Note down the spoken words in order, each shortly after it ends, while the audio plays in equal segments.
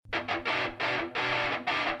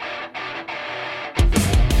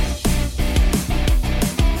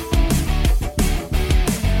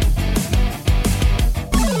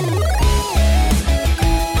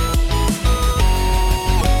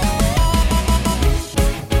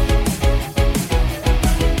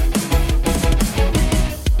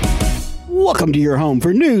Welcome to your home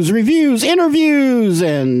for news, reviews, interviews,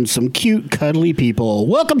 and some cute, cuddly people.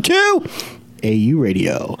 Welcome to AU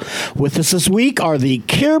Radio. With us this week are the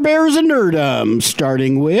Care Bears and Nerdum,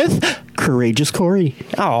 starting with Courageous Corey.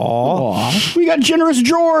 Aww. We got Generous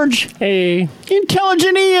George. Hey.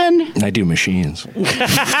 Intelligent Ian. I do machines.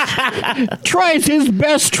 Tries his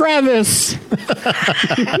best Travis. Here's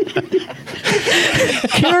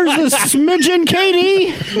the smidgen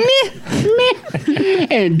Katie. Meh.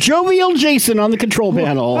 And jovial Jason on the control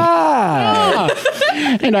panel.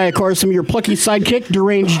 And I, of course, am your plucky sidekick,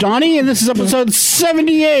 Deranged Donnie, and this is episode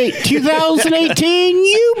 78, 2018.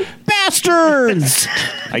 You bastards!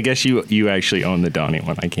 I guess you actually own the Donnie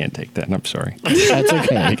one. I can't take that. I'm sorry. That's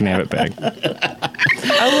okay. You can have it back.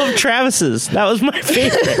 I love Travis's. That was my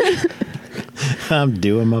favorite. I'm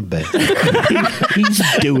doing my best. He's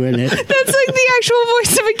doing it. That's like the actual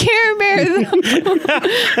voice of a Care Bear.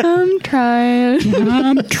 I'm trying.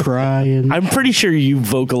 I'm trying. I'm pretty sure you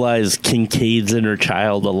vocalize Kincaid's inner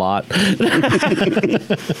child a lot.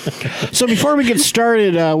 So before we get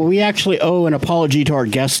started, we actually owe an apology to our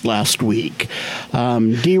guest last week.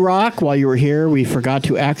 D-Rock, while you were here, we forgot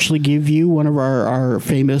to actually give you one of our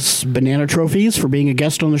famous banana trophies for being a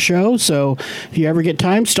guest on the show. So if you ever get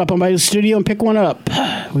time, stop on by the studio and pick one up.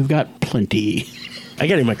 We've got plenty. I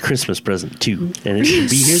got him my Christmas present, too. And it should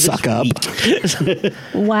be here Suck this up. week.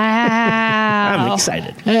 Wow. I'm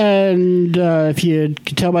excited. And if you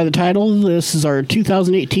can tell by the title, this is our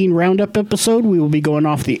 2018 Roundup episode. We will be going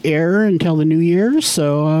off the air until the new year,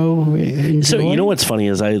 so enjoy. So, you know what's funny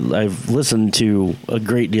is I've listened to a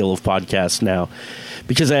great deal of podcasts now.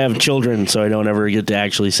 Because I have children, so I don't ever get to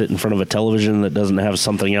actually sit in front of a television that doesn't have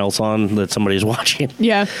something else on that somebody's watching.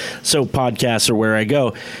 Yeah. So podcasts are where I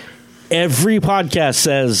go. Every podcast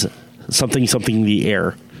says something the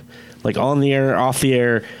air. Like on the air, off the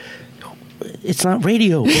air. It's not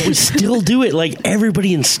radio, but we still do it. Like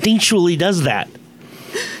everybody instinctually does that.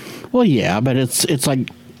 Well, yeah, but it's like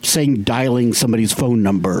saying dialing somebody's phone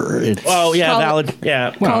number. It's, Oh, yeah, valid.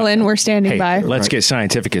 Yeah. Call in, we're standing Hey, by. let's get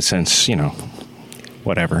scientific since,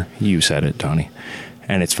 whatever. You said it, Donnie.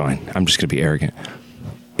 And it's fine. I'm just going to be arrogant.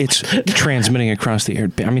 It's transmitting across the air.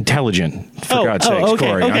 I'm intelligent, for God's sakes, okay,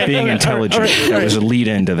 Corey. okay, I'm being okay, intelligent. all right. That was a lead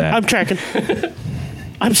into that. I'm tracking.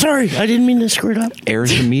 I'm sorry. I didn't mean to screw it up. Air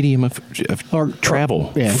is the medium of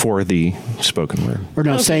travel yeah. for the spoken word. Or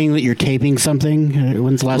no, saying that you're taping something.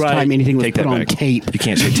 When's the last Right. time anything was Take put that on back. tape? You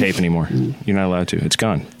can't say tape anymore. You're not allowed to. It's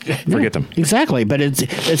gone. Forget them. Exactly, but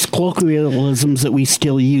it's colloquialisms that we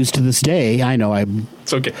still use to this day. I know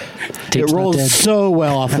It's okay. it rolls so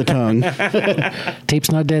well off the tongue.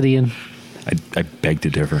 Tape's not dead, Ian. I beg to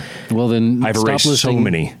differ. Well, then I've stop erased listening. so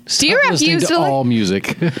many. D-Rock Listening used to all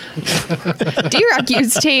music. D-Rock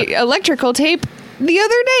used electrical tape the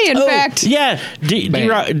other day, in fact. Yeah,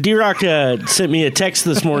 D-Rock sent me a text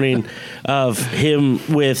this morning of him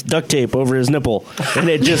with duct tape over his nipple, and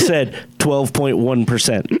it just said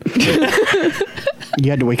 12.1%. You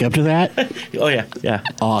had to wake up to that? Oh, yeah, yeah.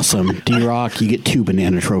 Awesome. D-Rock, you get 2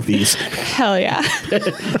 banana trophies. Hell yeah.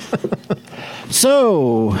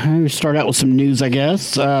 So, I'll start out with some news, I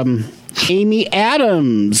guess. Amy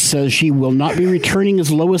Adams says she will not be returning as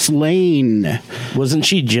Lois Lane. Wasn't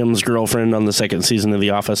she Jim's girlfriend on the second season of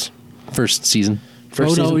The Office? First season.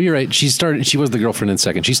 First no, season? you're right. She was the girlfriend in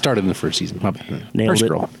second. She started in the first season. Nailed First it.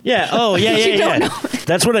 girl. Yeah, oh, yeah.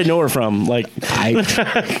 That's what I know her from. Like,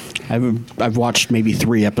 I've watched maybe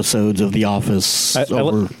 3 episodes of The Office. I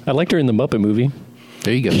liked her in the Muppet movie.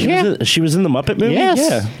 There you go. she was in the Muppet movie?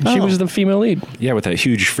 Yes. Yeah, she was the female lead. Yeah, with that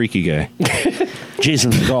huge freaky guy. Jason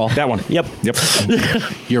Segel. That one. Yep.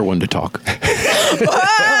 You're one to talk. Take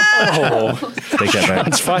that back.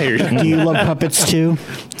 It's fired. Do you love puppets too?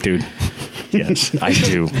 Dude. Yes, I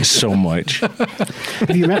do so much.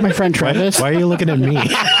 Have you met my friend Travis? Why are you looking at me?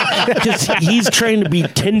 Because he's trying to be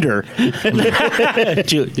Tinder.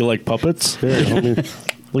 You like puppets? Here,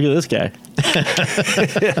 look at this guy.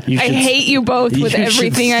 I hate you both with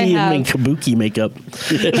everything I see have. him in kabuki makeup.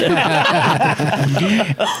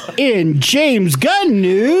 In James Gunn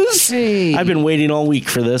news, I've been waiting all week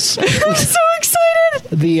for this. I'm so excited.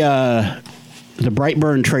 the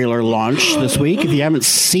Brightburn trailer launched this week. If you haven't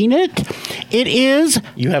seen it, it is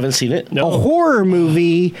You haven't seen it? a No. horror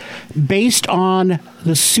movie based on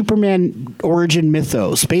the Superman origin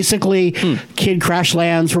mythos. Basically, kid crash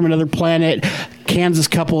lands from another planet. Kansas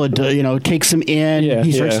couple, takes him in. Yeah,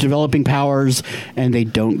 he starts yeah. developing powers, and they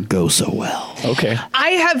don't go so well. Okay. I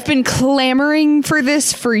have been clamoring for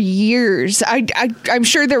this for years. I'm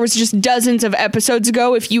sure there was just dozens of episodes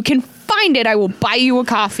ago. If you can find it, I will buy you a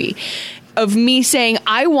coffee. Of me saying,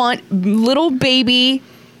 I want little baby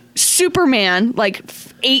Superman, like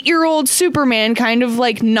 8-year-old Superman, kind of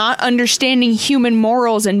like not understanding human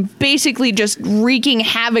morals and basically just wreaking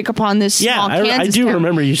havoc upon this small Kansas I do town.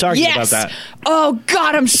 remember you talking about Yes! that. Oh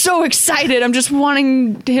God, I'm so excited. I'm just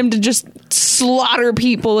wanting him to just slaughter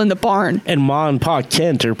people in the barn. And Ma and Pa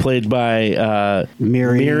Kent are played by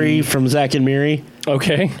Miri. from Zack and Miri,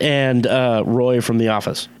 Okay. and Roy from The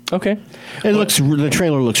Office. Okay. The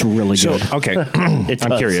trailer looks really So good. okay, It I'm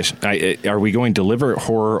does. curious. Are we going deliberate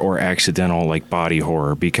horror or accidental, like body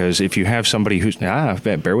horror? Because if you have somebody who's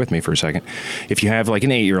bear with me for a second. If you have like an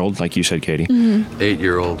 8-year-old, like you said, Katie,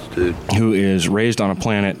 8-year-olds, dude. who is raised on a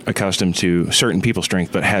planet accustomed to certain people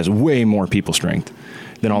strength, but has way more people strength,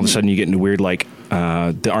 then all of a sudden you get into weird like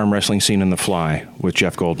the arm wrestling scene in The Fly with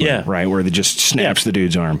Jeff Goldblum, Yeah. right, where they just snaps the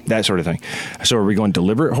dude's arm, that sort of thing. So are we going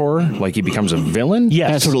deliberate horror, like he becomes a villain?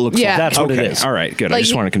 Yes. That's what it looks Yeah. like. That's what Okay. it is. All right. Good. I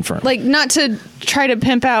just want to confirm. Like, not to try to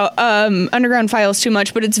pimp out Underground Files too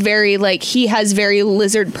much, but it's very like he has very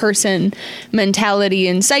lizard person mentality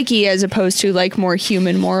and psyche as opposed to like more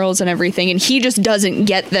human morals and everything, and he just doesn't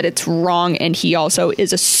get that it's wrong, and he also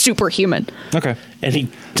is a superhuman. Okay. And he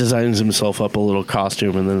designs himself up a little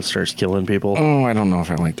costume and then starts killing people. Oh, I don't know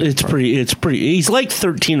if I like that. It's pretty. He's like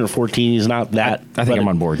 13 or 14. He's not that. I think but I'm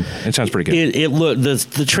on board. It sounds pretty good.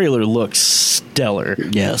 The trailer looks stellar.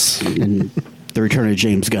 Yes. And the return of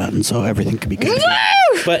James Gunn, so everything could be good.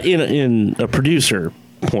 But in a producer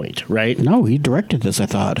point, right? No, he directed this, I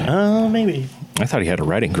thought. Maybe. I thought he had a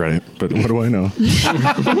writing credit, but what do I know?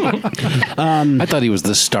 I thought he was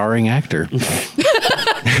the starring actor.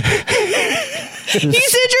 He's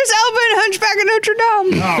Idris Elba in Hunchback of Notre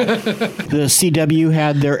Dame. The CW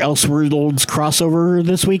had their Elseworlds crossover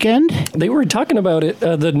this weekend. They were talking about it,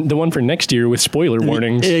 the one for next year with spoiler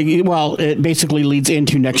warnings. Well, it basically leads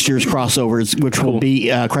into next year's crossovers, which will be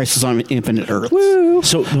Crisis on Infinite Earths.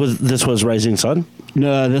 So this was Rising Sun?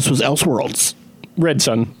 No, this was Elseworlds. Red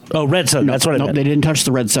Sun. Oh, Red Sun. That's what I meant. They didn't touch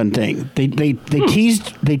the Red Sun thing. They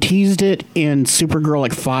teased it in Supergirl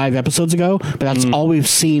like 5 episodes ago, but that's all we've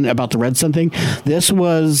seen about the Red Sun thing. This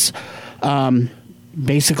was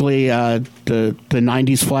basically the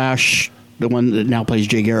 90s Flash, the one that now plays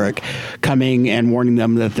Jay Garrick, coming and warning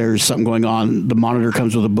them that there's something going on. The Monitor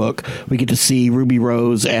comes with a book. We get to see Ruby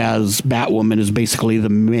Rose as Batwoman is basically the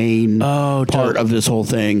main part of this whole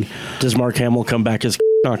thing. Does Mark Hamill come back as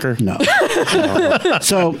knocker? No.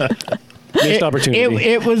 So Missed opportunity.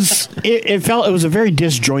 It was a very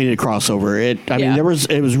disjointed crossover. I mean, it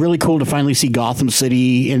was really cool to finally see Gotham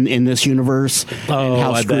City in this universe and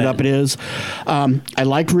how I screwed bet. up it is. I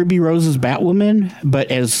liked Ruby Rose's Batwoman, but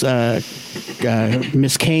as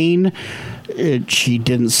Miss Kane, she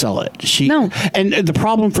didn't sell it. No. And the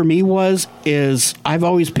problem for me is I've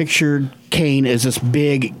always pictured Kane as this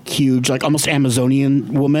big, huge, like almost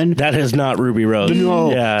Amazonian woman. That is not Ruby Rose. No.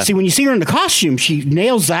 Yeah. See, when you see her in the costume, she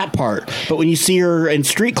nails that part. But when you see her in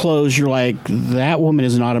street clothes, you're like, that woman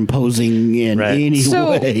is not imposing in Right. any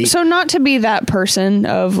way. So not to be that person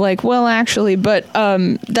of like, well, actually, but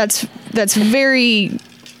that's very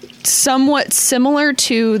somewhat similar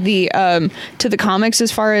to the comics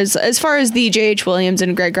as far as the J.H. Williams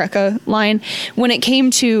and Greg Rucka line. When it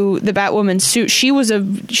came to the Batwoman suit, she was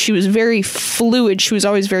very fluid. She was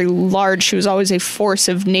always very large. She was always a force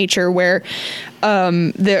of nature where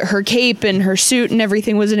her cape and her suit and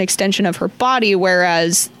everything was an extension of her body,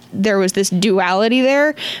 whereas there was this duality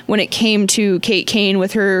there when it came to Kate Kane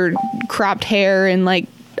with her cropped hair and like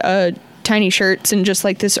tiny shirts and just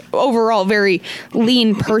like this overall very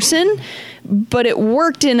lean person, but it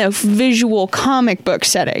worked in a visual comic book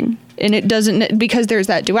setting, and it doesn't, because there's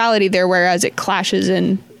that duality there, whereas it clashes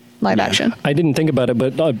in live action. I didn't think about it,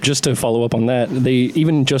 but just to follow up on that, they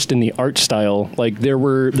even just in the art style, like there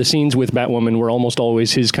were the scenes with Batwoman were almost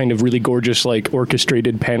always his kind of really gorgeous, like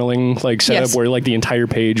orchestrated paneling, like setup Yes. where like the entire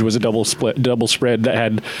page was a double spread that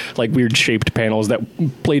had like weird shaped panels that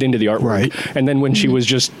played into the artwork. Right. And then when she was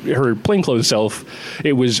just her plainclothes self,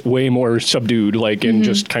 it was way more subdued, like in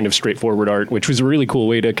just kind of straightforward art, which was a really cool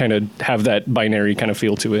way to kind of have that binary kind of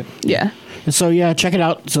feel to it. Yeah. So yeah, check it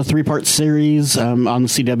out. It's a 3-part series on the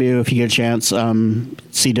CW if you get a chance.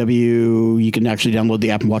 CW, you can actually download the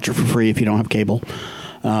app and watch it for free if you don't have cable.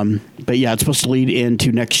 But yeah, it's supposed to lead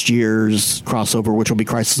into next year's crossover, which will be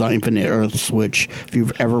Crisis on Infinite Earths, which, if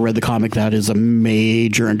you've ever read the comic, that is a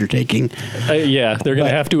major undertaking. Yeah, they're going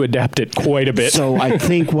to have to adapt it quite a bit. So I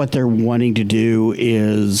think what they're wanting to do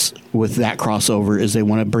is, with that crossover, is they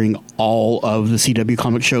want to bring all of the CW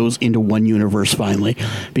comic shows into one universe finally,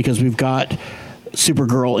 because we've got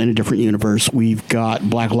Supergirl in a different universe. We've got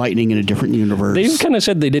Black Lightning in a different universe. They've kind of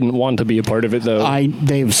said they didn't want to be a part of it, though.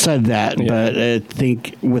 They've said that, but I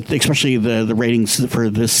think with especially the ratings for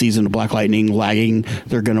this season of Black Lightning lagging,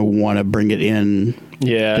 they're going to want to bring it in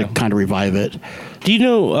to kind of revive it. Do you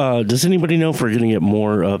know, does anybody know if we're going to get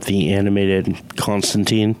more of the animated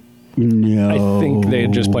Constantine? No, I think they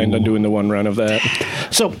had just planned on doing the one run of that.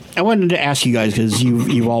 So I wanted to ask you guys, because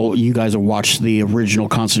you guys have watched the original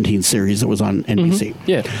Constantine series that was on NBC. Mm-hmm.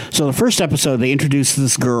 Yeah. So the first episode, they introduced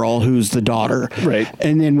this girl who's the daughter, right?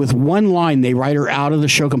 And then with one line, they write her out of the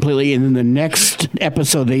show completely. And then the next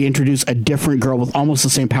episode, they introduce a different girl with almost the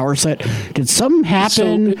same power set. Did something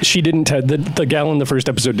happen? So she didn't. The gal in the first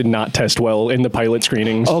episode did not test well in the pilot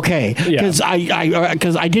screenings. Okay, because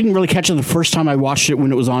I didn't really catch it the first time I watched it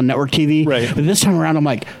when it was on network TV. Right. But this time around, I'm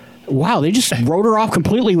like, wow, they just wrote her off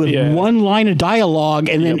completely with one line of dialogue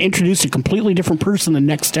and then introduced a completely different person the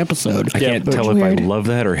next episode. I can't tell if I love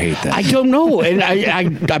that or hate that. I don't know. And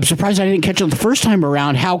I'm surprised I didn't catch it the first time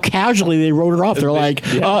around how casually they wrote her off. They're like,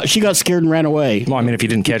 she got scared and ran away. Well, I mean, if you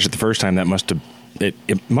didn't catch it the first time, that must have...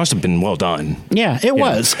 It must have been well done. Yeah, it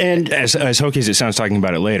was. And as hokey as it sounds talking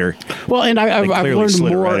about it later. Well, and I've learned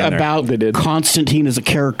more about there. Constantine as a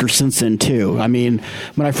character since then too. I mean,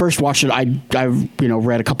 when I first watched it, I've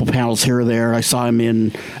read a couple panels here or there. I saw him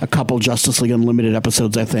in a couple Justice League Unlimited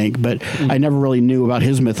episodes, I think, but I never really knew about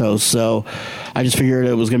his mythos. So I just figured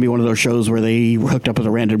it was going to be one of those shows where they hooked up with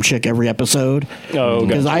a random chick every episode. Oh,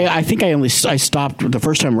 because I think I stopped the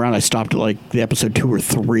first time around. I stopped at like the episode 2 or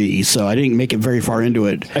 3, so I didn't make it very far into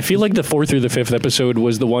it. I feel like the 4th through the 5th episode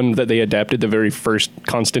was the one that they adapted the very first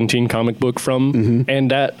Constantine comic book from,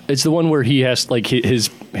 and that it's the one where he has like his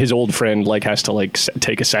old friend like has to like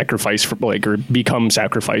take a sacrifice for like or become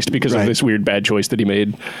sacrificed because of this weird bad choice that he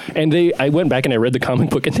made. And I went back and I read the comic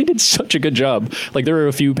book and they did such a good job. Like there are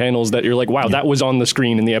a few panels that you're like, wow, that was on the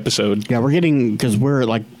screen in the episode. Yeah, because we're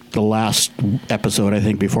like the last episode, I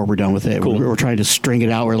think, before we're done with it. Cool. We're trying to string it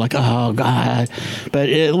out. We're like, oh god, but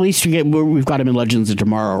at least we've got him in Legends of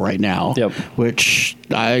Tomorrow right now, which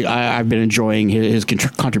I've been enjoying his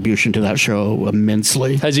contribution to that show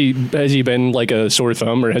immensely. Has he been like a sore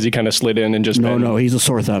thumb, or has he kind of slid in and just no, he's a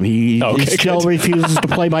sore thumb. He still refuses to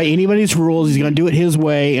play by anybody's rules. He's going to do it his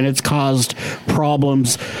way, and it's caused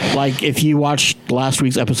problems. Like if you watched last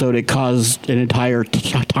week's episode, it caused an entire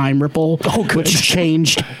time ripple, which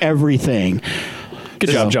changed everything. Good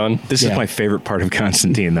job, John. This is my favorite part of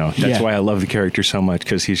Constantine, though. That's why I love the character so much,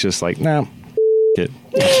 because he's just like, nah, it.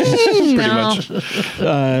 Pretty much.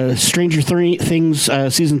 Stranger Things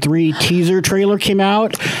season 3 teaser trailer came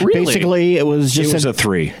out. Really? Basically, it was just It was a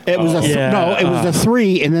 3. It was it was a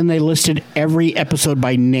 3, and then they listed every episode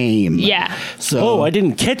by name. Yeah. So I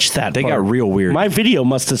didn't catch that. They part. got real weird. My video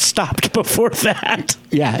must have stopped before that.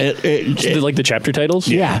 yeah, it Like the chapter titles?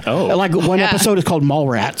 yeah. Oh. Like one episode is called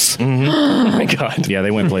Mallrats. Oh my god. Yeah,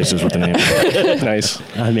 they went places with the name. Nice.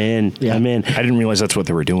 I'm in. Yeah. I'm in. I didn't realize that's what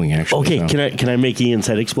they were doing, actually. Okay, so. can I make Ian's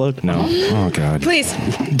head explode? No. Oh, God. Please.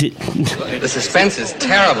 The suspense is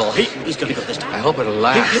terrible. He's gonna go this time. I hope it'll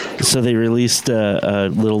last. So they released a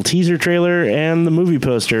little teaser trailer and the movie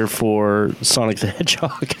poster for Sonic the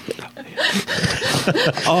Hedgehog.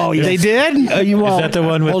 Oh, yes. They did? Is that the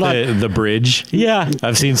one with the bridge? Yeah.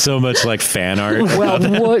 I've seen so much like fan art. Well,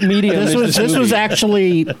 What medium this is was movie?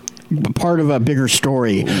 actually part of a bigger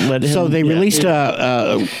story. So they released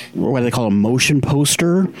a what do they call a motion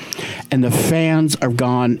poster, and the fans have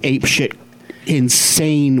gone apeshit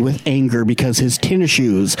insane with anger because his tennis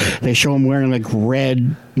shoes, they show him wearing like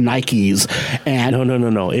red Nikes, and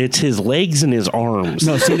No. It's his legs and his arms.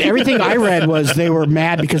 no, see, everything I read was they were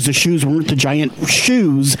mad because the shoes weren't the giant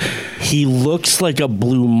shoes. He looks like a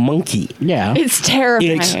blue monkey. Yeah, It's It's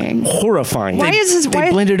terrifying. horrifying. Why is this? They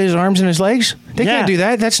Why? blended his arms and his legs? They Yeah. can't do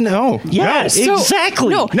that. That's no. Yeah, So-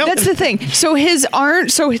 exactly. No, that's the thing. So his arm,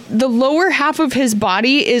 so the lower half of his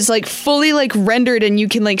body is like fully like rendered, and you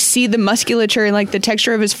can like see the musculature and like the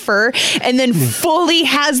texture of his fur, and then fully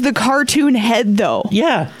has the cartoon head though.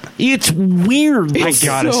 Yeah, it's weird. I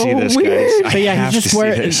gotta so see this, weird. guys. But yeah, have he's just to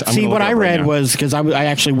wearing. see this. I'm See, gonna what look I it up right read now. was because I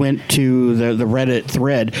actually went to the Reddit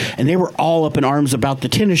thread, and they were all up in arms about the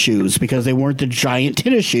tennis shoes because they weren't the giant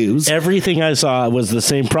tennis shoes. Everything I saw was the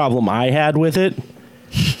same problem I had with it.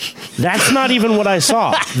 That's not even what I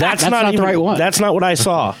saw. That's not the even, right one. That's not what I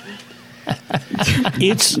saw.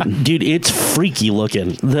 It's freaky looking.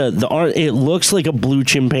 The art, it looks like a blue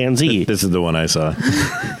chimpanzee. This is the one I saw.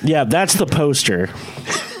 Yeah, that's the poster.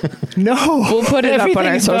 No. We'll put it up on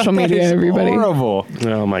our social media, everybody. Horrible.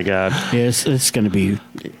 Oh my god. Yes, it's going to be.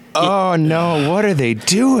 Oh, no. What are they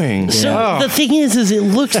doing? So the thing is it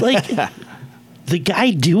looks like the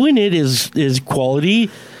guy doing it is quality.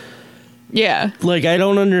 Yeah. Like, I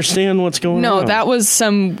don't understand what's going on. No, that was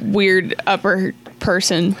some weird upper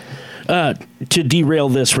person. To derail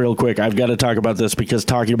this real quick, I've got to talk about this because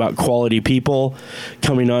talking about quality people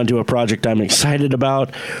coming onto a project I'm excited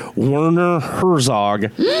about, Werner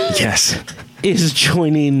Herzog Yes. is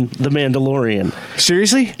joining The Mandalorian.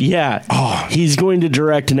 Seriously? Yeah. Oh. He's going to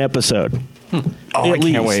direct an episode. Oh, I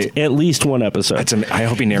can't wait. At least one episode. I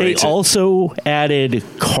hope he They narrates it. also added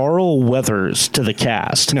Carl Weathers to the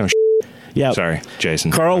cast. No, Yeah. sorry,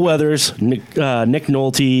 Jason. Carl Weathers, Nick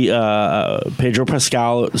Nolte, Pedro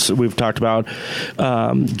Pascal, we've talked about,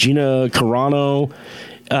 Gina Carano,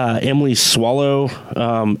 Emily Swallow.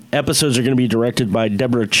 Episodes are going to be directed by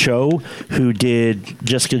Deborah Cho, who did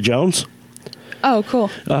Jessica Jones. Oh, cool.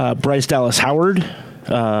 Bryce Dallas Howard,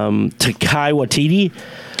 Takai Waititi,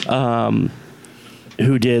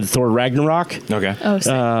 who did Thor Ragnarok. Okay. Oh,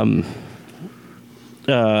 sick.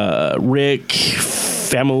 Rick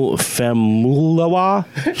Famulawa.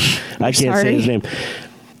 I can't say his name.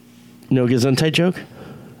 No Gesundheit joke?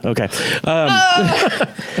 Okay.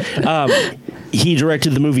 He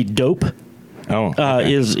directed the movie Dope. Oh,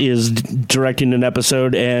 okay. Is directing an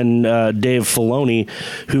episode, and Dave Filoni,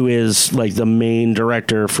 who is like the main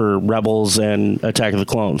director for Rebels and Attack of the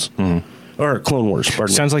Clones. Or Clone Wars,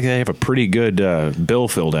 pardon me. Sounds like they have a pretty good bill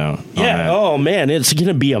filled out. on Yeah, that. oh man, it's going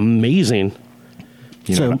to be amazing.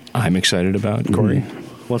 You know what I'm excited about, Corey?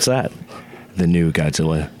 What's that? The new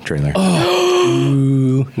Godzilla trailer.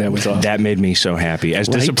 That was awesome. That made me so happy. As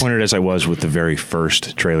Right? disappointed as I was with the very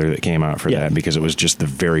first trailer that came out for Yeah. that, because it was just the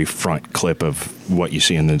very front clip of what you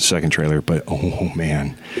see in the second trailer. But oh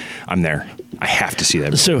man, I'm there. I have to see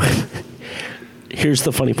that. So here's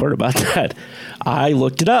the funny part about that. I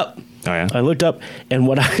looked it up. Oh yeah. I looked up, and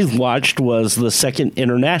what I watched was the second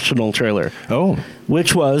international trailer, Oh,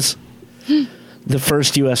 which was the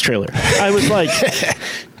first U.S. trailer. I was like,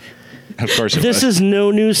 of course it this was. is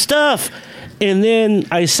no new stuff. And then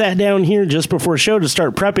I sat down here just before show to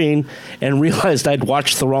start prepping and realized I'd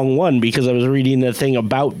watched the wrong one because I was reading the thing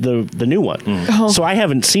about the new one. So I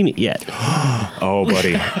haven't seen it yet. Oh,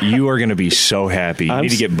 buddy, you are going to be so happy. You I'm need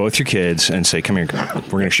to s- get both your kids and say, "Come here, we're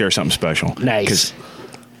going to share something special." Nice. 'Cause,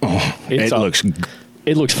 it looks.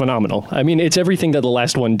 It looks phenomenal. I mean, it's everything that the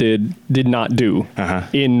last one did not do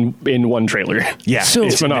in one trailer. Yeah, So-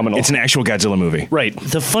 it's phenomenal. It's an actual Godzilla movie. Right.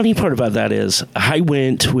 The funny part about that is I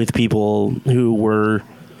went with people who were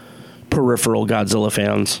peripheral Godzilla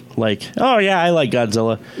fans. Like, oh, yeah, I like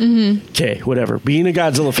Godzilla. Okay, whatever. Being a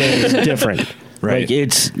Godzilla fan is different. Right. Like,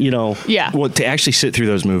 it's, Yeah. Well, to actually sit through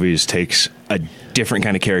those movies takes a different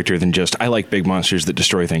kind of character than just, I like big monsters that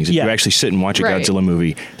destroy things. If Yeah. you actually sit and watch a Right. Godzilla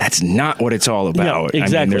movie, that's not what it's all about. I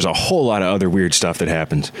exactly. mean, there's a whole lot of other weird stuff that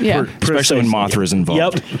happens. Yeah. Especially when Precisely. Mothra's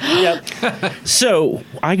involved. Yep. So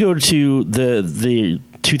I go to the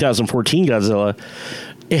 2014 Godzilla,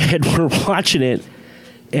 and we're watching it,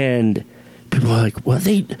 and people are like, "What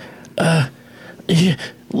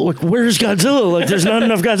look, where's Godzilla? Like, there's not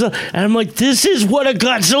enough Godzilla." And I'm like, "This is what a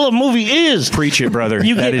Godzilla movie is." Preach it, brother.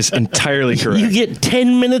 You That get- is entirely correct. You get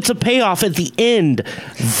 10 minutes of payoff at the end.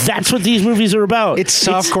 That's what these movies are about. it's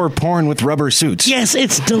softcore porn with rubber suits. Yes,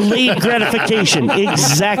 it's delayed gratification.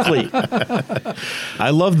 Exactly. I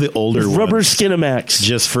love the older Rubber ones Skinamax.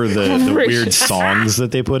 just for the weird songs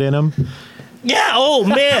that they put in them. Yeah. Oh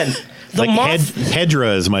man. The Like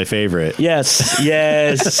Hedra is my favorite. Yes.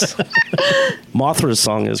 Mothra's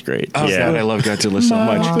song is great. Oh, Yeah. God, I love Godzilla so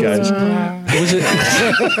much, guys.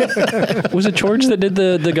 Was it George that did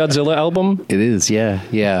the Godzilla album? It is, yeah.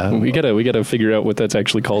 We gotta figure out what that's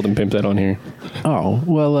actually called and pimp that on here. Oh,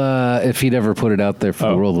 well, if he'd ever put it out there for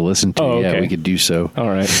the world to listen to, Oh, yeah, okay. we could do so. All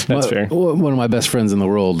right, that's fair. One of my best friends in the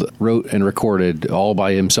world wrote and recorded all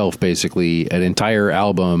by himself, basically, an entire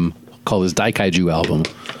album called his Daikaiju album.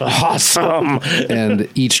 Awesome. And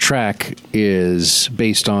each track is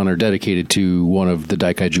based on or dedicated to one of the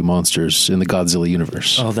Daikaiju monsters in the Godzilla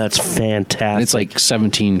universe. Oh, that's fantastic. And it's like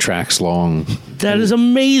 17 tracks long. That is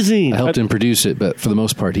amazing. I helped him produce it, but for the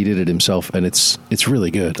most part, he did it himself, and it's really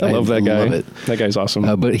good. I love that guy. Love it. That guy's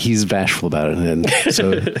awesome. But he's bashful about it, and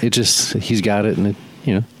so he's got it, and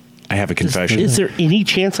I have a confession. Is there any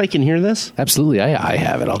chance I can hear this? absolutely, I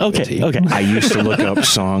have it. I'll give it to Okay. you. Okay. I used to look up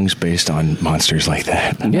songs based on monsters like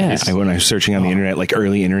that. Yes. When I was searching on the internet, like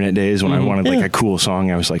early internet days, when I wanted like a cool song,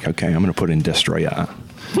 I was like, okay, I'm going to put in Destroya.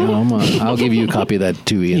 No, I'll give you a copy of that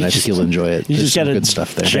too, Ian. I think you'll enjoy it. You There's just got some a good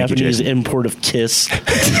stuff there. Japanese Jason. import of Kiss.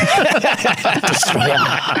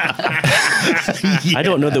 I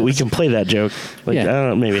don't know that we can play that joke. Like, Yeah. I don't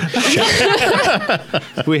know, maybe.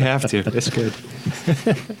 We have to. It's good.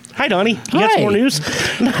 Hi, Donnie. You got Hi. some more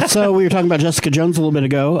news? So we were talking about Jessica Jones a little bit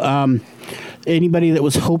ago. Anybody that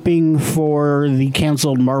was hoping for the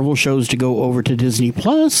canceled Marvel shows to go over to Disney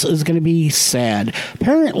Plus is going to be sad.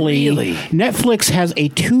 Apparently, Netflix has a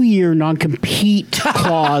 2-year non-compete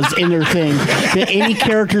clause in their thing that any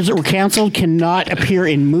characters that were canceled cannot appear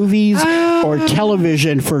in movies or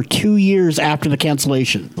television for 2 years after the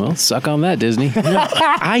cancellation. Well, suck on that, Disney.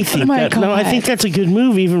 I think my I think that's a good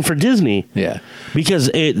move even for Disney. Yeah.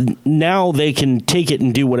 Because now they can take it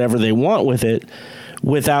and do whatever they want with it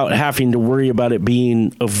without having to worry about it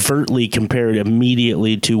being overtly compared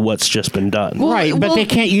immediately to what's just been done. Right, but they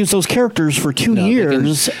can't use those characters for 2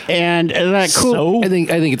 years, and that cool. So- I think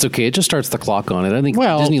it's okay. It just starts the clock on it. I think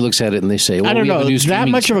Well, Disney looks at it and they say, well, I don't we have know, a new that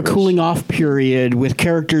streaming much of a service. cooling off period with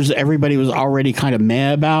characters that everybody was already kind of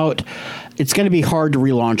meh about. It's going to be hard to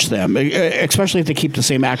relaunch them, especially if they keep the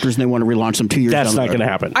same actors and they want to relaunch them 2 years. That's down the not road. going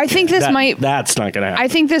to happen. I think this might. That's not going to happen. I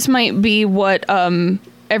think this might be what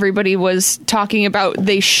everybody was talking about.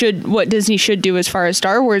 What Disney should do as far as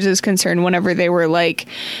Star Wars is concerned. Whenever they were like,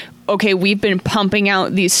 okay, we've been pumping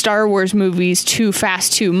out these Star Wars movies too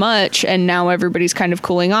fast, too much, and now everybody's kind of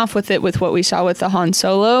cooling off with it, with what we saw with the Han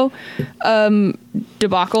Solo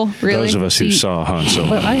debacle. Really, Those of us who saw Han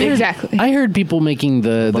Solo. exactly. I heard people making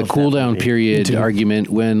the Love cool that down movie. period argument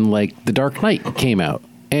when like The Dark Knight came out,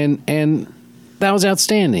 and that was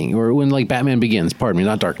outstanding. Or when like Batman Begins. Pardon me,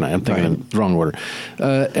 not Dark Knight. I'm thinking of the wrong order.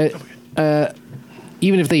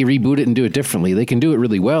 Even if they reboot it and do it differently, they can do it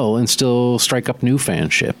really well and still strike up new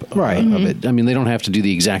fanship of it. I mean, they don't have to do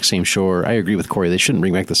the exact same show. Or I agree with Corey. They shouldn't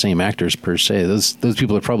bring back the same actors per se. Those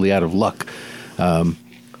people are probably out of luck.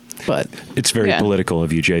 But It's very Yeah. political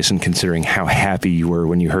of you, Jason, considering how happy you were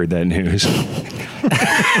when you heard that news.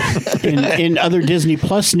 In other Disney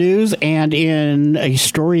Plus news, and in a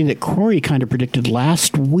story that Corey kind of predicted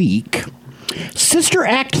last week, Sister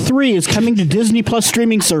Act 3 is coming to Disney Plus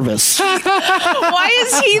streaming service. Why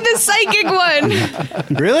is he the psychic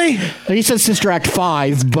one? Really? He said Sister Act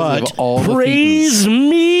 5, but of all the Praise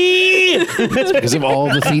me! because of all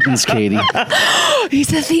the Thetans, Katie. He's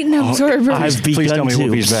the Thetan absorber. I've Please begun tell me to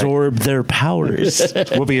Whoopi's back. absorb their powers.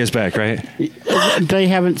 Whoopi is back, right? they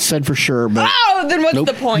haven't said for sure. But Oh, then what's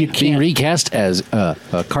the point? Being recast as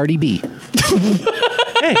Cardi B.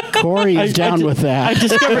 Corey is down with that. I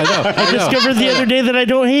discovered the other day that I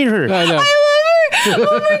don't hate her. I know. I love her.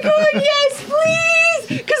 Oh my god, yes,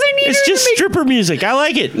 please. Because I need It's her just to make. stripper music. I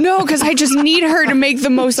like it. No, because I just need her to make the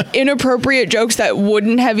most inappropriate jokes that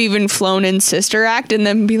wouldn't have even flown in Sister Act, and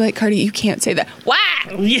then be like, Cardi, you can't say that. Why?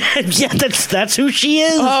 Yeah, that's who she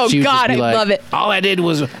is. Oh She would just god, I be like, love it. All I did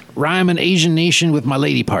was rhyme an Asian nation with my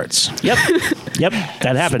lady parts. Yep,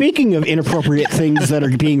 that happened. Speaking of inappropriate things that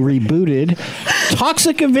are being rebooted,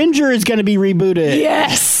 Toxic Avenger is going to be rebooted.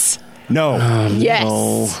 Yes. No.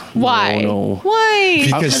 Yes. Why? no. Why?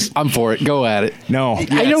 Because I'm for it. Go at it. no.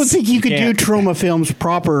 I don't think you could do can't. trauma films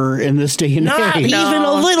proper in this day and Not age. even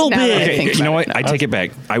a little No, bit. I Okay, think you know about what? I take it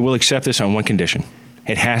back. I will accept this on one condition.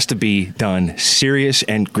 It has to be done serious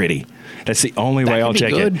and gritty. That's the only way I'll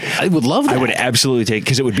That'd be check good. it. I would love that. I would absolutely take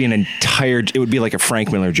because it would be it would be like a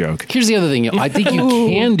Frank Miller joke. Here's the other thing. I think you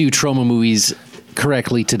can do trauma movies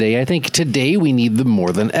correctly today. I think today we need them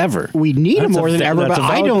more than ever. We need them That's more a than fa- ever, that's but a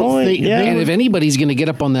I valid don't point. think. Yeah. they And would- if anybody's going to get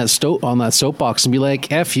up on that soapbox and be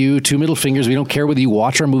like, "F you, 2 middle fingers. We don't care whether you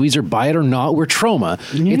watch our movies or buy it or not. We're trauma."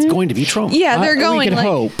 It's going to be trauma. Yeah, they're we going can like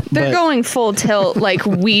hope, they're but- going full tilt. Like,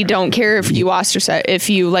 we don't care if you ostracize, if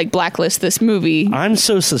you like blacklist this movie. I'm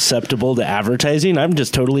so susceptible to advertising. I'm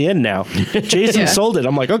just totally in now. Jason Yeah. sold it.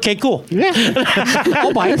 I'm like, okay, cool. Yeah.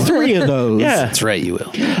 I'll buy 3 of those. Yeah, That's right. You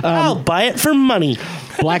will. I'll buy it for money.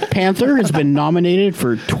 Black Panther has been nominated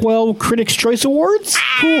for 12 Critics' Choice Awards.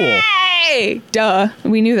 Cool. Hey, duh.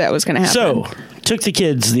 We knew that was going to happen. So, took the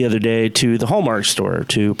kids the other day to the Hallmark store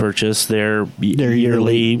to purchase their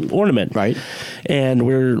yearly ornament. Right. And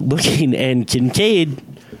we're looking, and Kincaid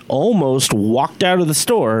almost walked out of the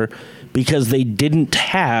store because they didn't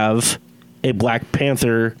have a Black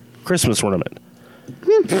Panther Christmas ornament.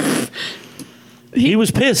 He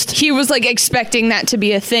was pissed. he was like expecting that to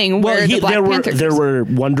be a thing where the Black Panther. there were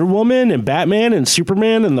Wonder Woman and Batman and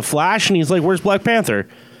Superman and the Flash, and he's like, "Where's Black Panther?"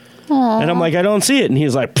 And I'm like, "I don't see it." And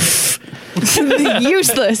he's like, "Pfft."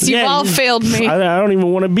 useless. You've Yeah, all failed me. I don't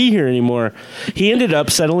even want to be here anymore. He ended up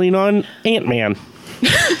settling on Ant-Man.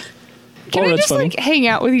 Can I that's just funny. like hang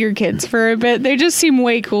out with your kids for a bit? They just seem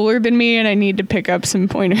way cooler than me, and I need to pick up some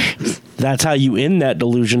pointers. That's how you end that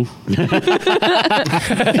delusion.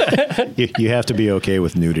 You have to be okay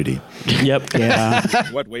with nudity. Yep.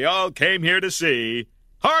 Yeah. What we all came here to see.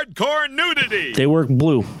 Hardcore nudity. They work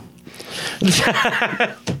blue.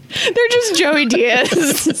 They're just Joey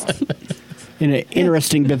Diaz. In an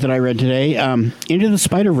interesting bit that I read today, Into the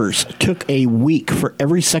Spider-Verse took a week for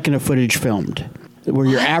every second of footage filmed, where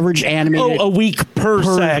your average animated a week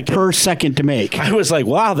per second to make. I was like,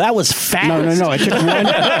 wow, that was fast. No. It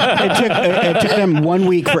took them 1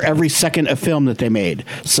 week for every second of film that they made.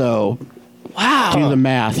 So, wow, do the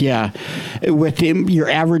math. Yeah, with your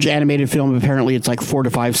average animated film, apparently it's like 4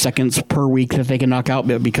 to 5 seconds per week that they can knock out.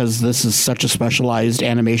 But because this is such a specialized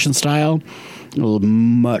animation style, a little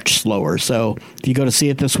much slower. So, if you go to see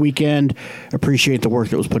it this weekend, appreciate the work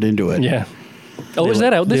that was put into it. Yeah. Oh, is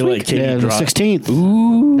that out this week? Yeah, the 16th.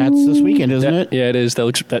 Ooh. That's this weekend, isn't it? Yeah, it is.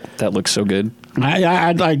 That looks so good.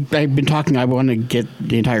 I've been talking. I want to get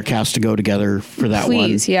the entire cast to go together for that one.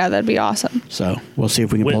 Please, yeah, that'd be awesome. So we'll see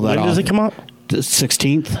if we can pull that when off. When does it come out? The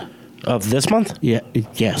 16th. Of this month? Yeah.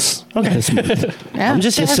 Yes. Okay. This month. Yeah. I'm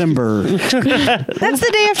just December. That's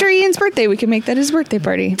the day after Ian's birthday. We can make that his birthday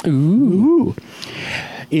party. Ooh.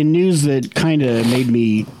 In news that kind of made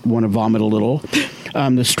me want to vomit a little,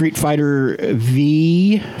 the Street Fighter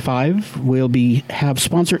V5 will have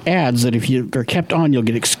sponsored ads that if you are kept on, you'll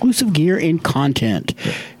get exclusive gear and content.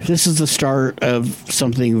 If this is the start of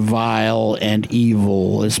something vile and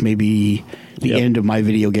evil, this may be the end of my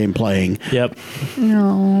video game playing. Yep.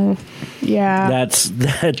 No. Yeah. That's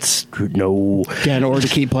no. Yeah, in order to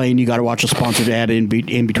keep playing, you got to watch a sponsored ad in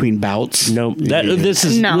between bouts. No, this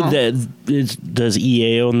is does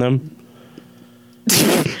EA own them?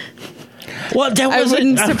 Well, that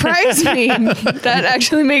wouldn't surprise me. That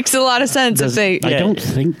actually makes a lot of sense. I don't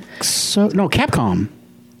think so. No, Capcom.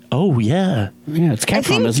 Oh yeah, it's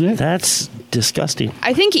Capcom, isn't it? That's disgusting.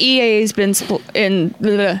 I think EA has been has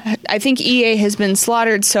been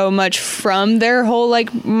slaughtered so much from their whole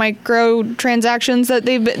like microtransactions that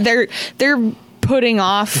they're putting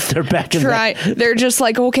off. They're back in They're just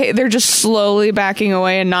like, okay, they're just slowly backing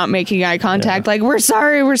away and not making eye contact. Like, we're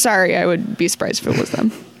sorry. I would be surprised if it was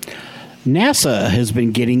them. NASA has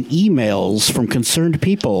been getting emails from concerned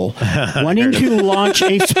people wanting to launch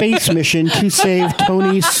a space mission to save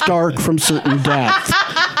Tony Stark from certain death.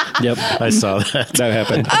 Yep, I saw that. That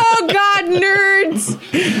happened. Oh, God, nerds!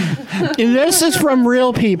 And this is from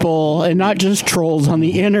real people and not just trolls on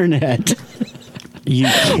the internet. You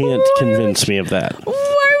can't convince me of that.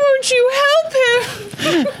 Why won't you help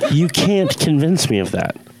him? You can't convince me of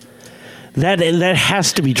that. That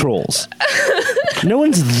has to be trolls. No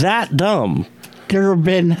one's that dumb. There have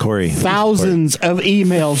been thousands of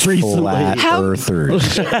emails recently. Flat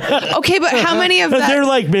earthers. Okay, but how many of that? They're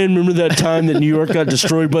like, man, remember that time that New York got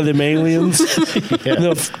destroyed by them aliens?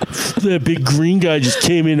 The big green guy just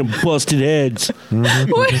came in and busted heads.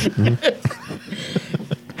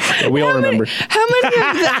 We all remember. How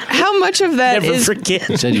much of that never is? Forget.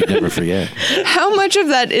 You said you'd never forget. How much of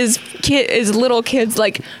that is little kids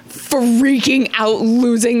like freaking out,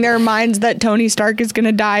 losing their minds that Tony Stark is going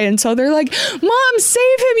to die, and so they're like, "Mom,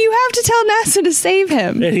 save him! You have to tell NASA to save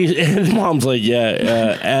him." And Mom's like,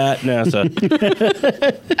 "Yeah, at NASA.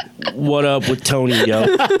 What up with Tony, yo?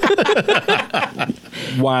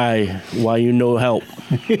 Why you no help?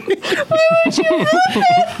 Why won't you help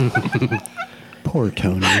him? Poor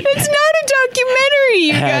Tony. It's not a documentary,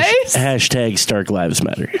 you guys. Hashtag Stark Lives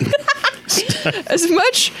Matter. As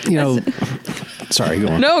much, Sorry, go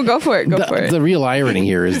on. No, go for it. Go for it. The real irony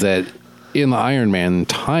here is that in the Iron Man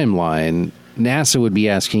timeline, NASA would be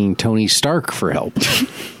asking Tony Stark for help.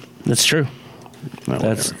 That's true.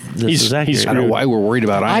 This is accurate. I don't know why we're worried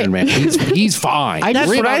about Iron Man. He's fine. That's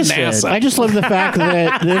what I said. NASA. I just love the fact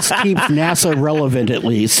that this keeps NASA relevant, at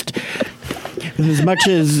least. As much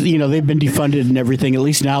as, they've been defunded and everything, at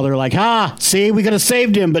least now they're like, see, we could have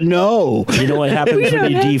saved him, but no. You know what happens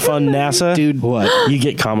when you defund NASA? Dude, what? You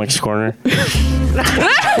get Comics Corner.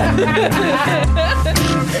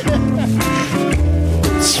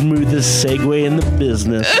 Smoothest segue in the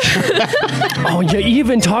business. Oh, you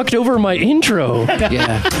even talked over my intro.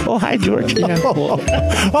 Yeah. Oh, hi, George. Yeah.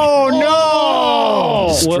 Oh, no!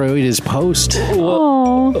 Destroyed his post.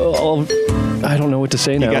 I don't know what to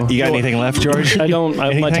say now. You got anything left, George? I don't.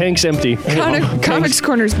 My tank's empty. Comics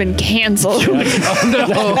Corner's been canceled.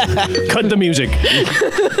 Cut the music.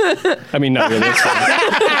 I mean, not really. It's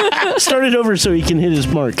fine. Start it over so he can hit his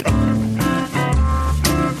mark.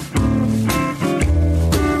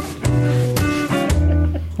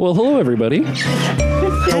 Well, hello, everybody.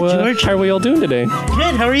 George. How are we all doing today?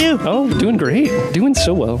 Good, how are you? Oh, doing great. Doing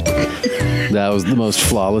so well. That was the most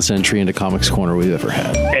flawless entry into Comics Corner we've ever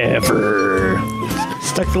had. Ever.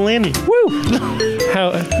 Stuck the landing. Woo!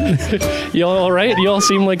 How? Y'all all right? Y'all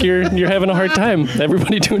seem like you're having a hard time.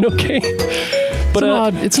 Everybody doing okay?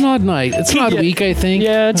 But It's an odd night. It's an odd week, I think.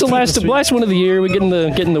 yeah, it's the last one of the year. We're getting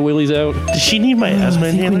the willies out. Does she need my asthma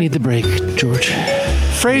I think we inhaler? need the break, George.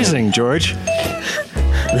 Phrasing, George.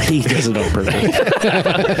 He does it on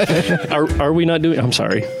purpose. Are we not doing? I'm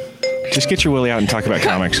sorry. Just get your willy out and talk about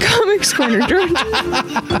comics. Comics Corner, George.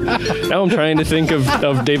 Now I'm trying to think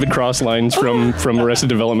of David Cross lines from Arrested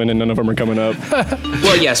Development, and none of them are coming up.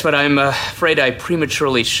 Well, yes, but I'm afraid I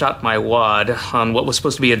prematurely shot my wad on what was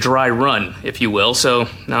supposed to be a dry run, if you will, so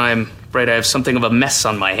now I'm afraid I have something of a mess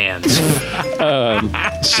on my hands.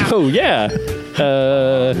 So, yeah.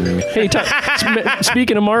 Hey,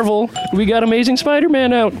 speaking of Marvel, we got Amazing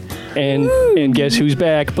Spider-Man out. And guess who's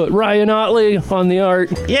back but Ryan Otley on the art.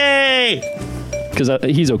 Yay! Because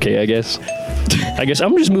he's okay, I guess.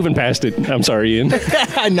 I'm just moving past it. I'm sorry, Ian. No,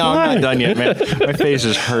 I'm not done yet, man. My face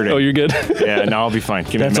is hurting. Oh, you're good? Yeah, no, I'll be fine.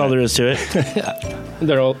 Give me That's a all minute. there is to it.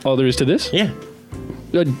 That's all there is to this? Yeah.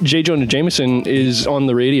 J. Jonah Jameson is on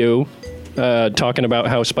the radio talking about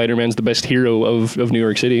how Spider-Man's the best hero of New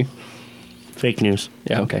York City. Fake news.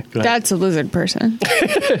 Yeah, okay. That's a lizard person.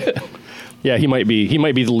 Yeah, he might be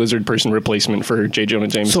the lizard person replacement for J. Jonah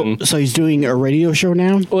Jameson. So he's doing a radio show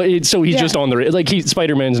now? Well, he's just on the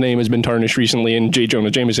Spider-Man's name has been tarnished recently, and J. Jonah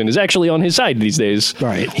Jameson is actually on his side these days.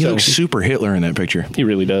 Right. He looks super Hitler in that picture. He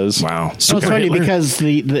really does. Wow. Well, it's funny because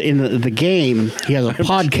in the game he has a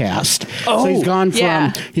podcast. So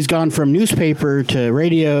he's gone from newspaper to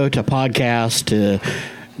radio to podcast to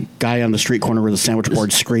guy on the street corner with a sandwich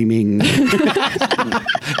board screaming.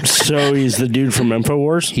 So he's the dude from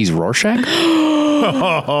InfoWars? He's Rorschach?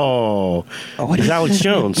 Oh, he's Alex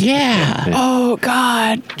Jones. Yeah. Oh,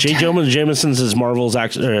 God. J. Jonah Jameson's is Marvel's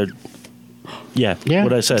yeah,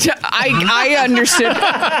 what I said. I understood.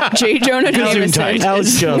 J. Jonah Jameson.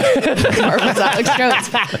 Alex Jones. Marvel's Alex Jones.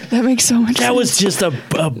 That makes so much sense. That was just a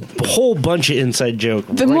whole bunch of inside joke.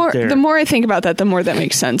 The more I think about that, the more that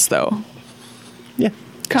makes sense, though. Yeah.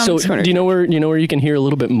 Comics So, Corner. do you know where you can hear a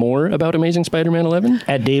little bit more about Amazing Spider-Man 11?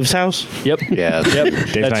 At Dave's house? Yep. Yeah. Yep.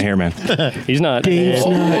 Dave's not here, man. He's not. Dave's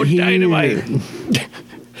not here. Dynamite.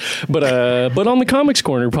 But on the Comics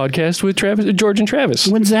Corner podcast with George and Travis.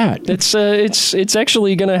 When's that? It's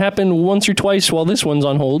actually going to happen once or twice while this one's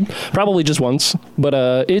on hold. Probably just once. But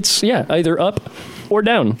it's either up or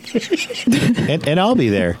down. And I'll be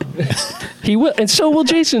there. He will, and so will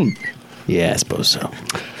Jason. Yeah, I suppose so.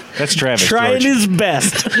 That's Travis. Trying George. his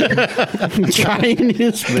best. Trying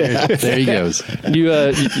his best. There he goes. You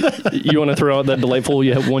want to throw out that delightful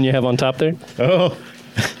one you have on top there? Oh.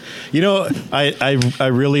 You know, I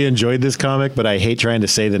really enjoyed this comic, but I hate trying to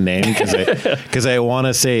say the name because I want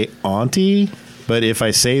to say Auntie, but if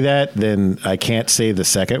I say that, then I can't say the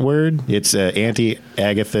second word. It's Auntie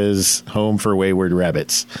Agatha's Home for Wayward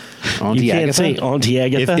Rabbits. Auntie You can't Agatha? say Auntie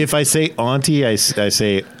Agatha. If I say Auntie, I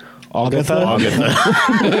say Agatha?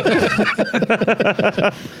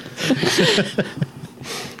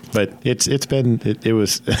 But it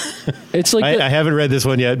was. It's like I haven't read this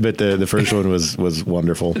one yet, but the first one was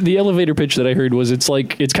wonderful. the elevator pitch that I heard was it's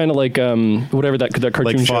kind of like whatever that cartoon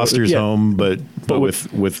Like show. Foster's Yeah. Home, but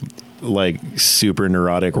with- with like super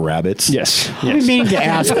neurotic rabbits. Yes. I've been meaning to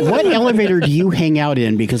ask, what elevator do you hang out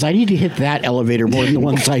in? Because I need to hit that elevator more than the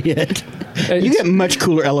ones I hit. You get much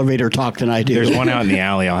cooler elevator talk than I do. There's one out in the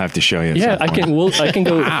alley. I'll have to show you. at Yeah, some I point. can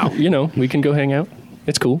go. We can go hang out.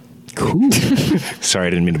 It's cool. Cool. Sorry, I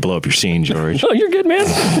didn't mean to blow up your scene, George. Oh, you're good, man.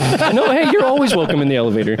 No, hey, you're always welcome in the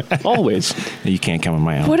elevator. Always. You can't come in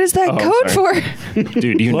my alley. What is that Oh, code sorry. for?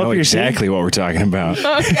 Dude, you Blow know up your exactly what we're talking about.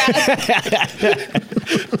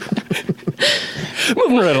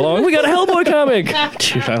 Moving right along. We got a Hellboy comic.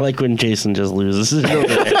 Dude, I like when Jason just loses it.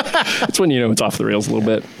 That's when you know it's off the rails a little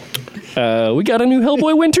bit. We got a new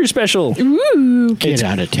Hellboy winter special. Ooh. Get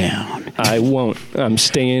out of town. I won't. I'm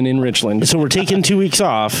staying in Richland. So we're taking 2 weeks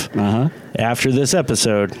off after this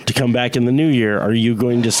episode to come back in the new year. Are you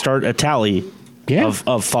going to start a tally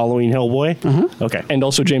of following Hellboy? Okay. And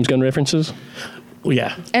also James Gunn references. Well,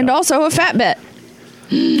 yeah. And also a fat bet.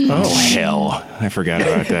 Oh, hell. I forgot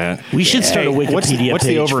about that. We should start a Wikipedia What's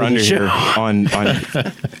page the over for under the show. here on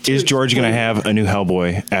is George going to have a new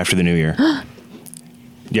Hellboy after the new year?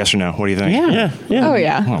 Yes or no? What do you think? Yeah. Oh,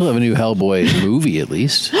 yeah. We'll have a new Hellboy movie at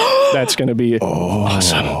least. That's going to be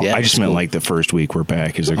Awesome. Yeah, I just meant like the first week we're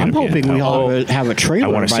back. Is there going I'm to be? hoping we all have a I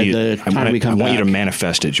trailer want to by see the it. time we come I want back. you to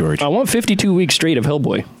manifest it, George. I want 52 weeks straight of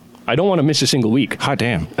Hellboy. I don't want to miss a single week. Hot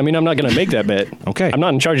damn. I mean, I'm not going to make that bet. Okay. I'm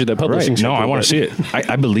not in charge of that publishing. Right. No, I want to see it.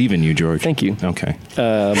 I believe in you, George. Thank you. Okay.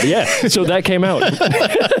 But yeah, so that came out.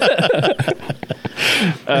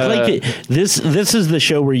 I like this is the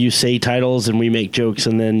show where you say titles and we make jokes,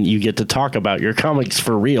 and then you get to talk about your comics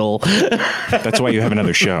for real. That's why you have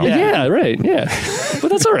another show. Yeah, right. Yeah, but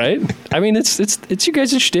that's all right. I mean, it's you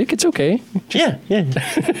guys' shtick. It's okay. Yeah.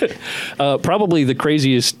 Probably the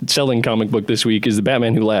craziest selling comic book this week is The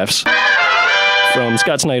Batman Who Laughs from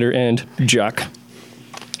Scott Snyder and Jock.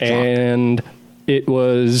 And it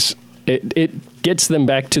gets them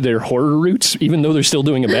back to their horror roots, even though they're still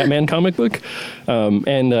doing a Batman comic book.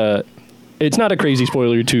 It's not a crazy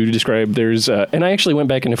spoiler to describe. There's, and I actually went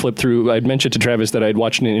back and flipped through. I'd mentioned to Travis that I'd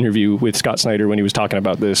watched an interview with Scott Snyder when he was talking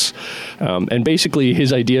about this. And basically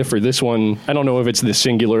his idea for this one, I don't know if it's the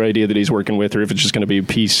singular idea that he's working with or if it's just going to be a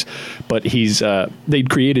piece, but they'd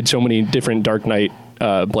created so many different Dark Knight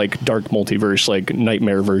like dark multiverse, like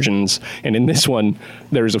nightmare versions. And in this one,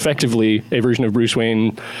 there's effectively a version of Bruce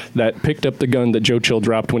Wayne that picked up the gun that Joe Chill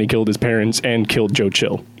dropped when he killed his parents and killed Joe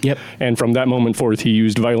Chill. Yep. And from that moment forth, he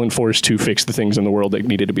used violent force to fix the things in the world that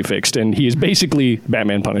needed to be fixed. And he is basically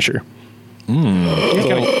Batman Punisher.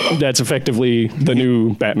 So that's effectively the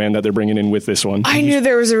new Batman that they're bringing in with this one. I knew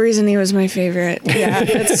there was a reason he was my favorite. Yeah,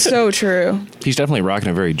 that's so true. He's definitely rocking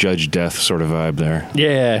a very Judge Death sort of vibe there.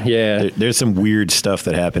 Yeah. There's some weird stuff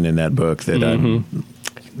that happened in that book that I'm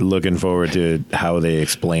looking forward to how they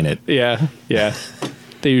explain it. Yeah.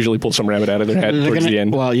 They usually pull some rabbit out of their hat towards the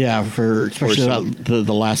end. Well, yeah, for especially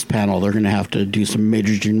the last panel, they're going to have to do some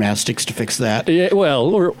major gymnastics to fix that. Yeah,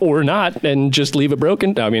 well, or not, and just leave it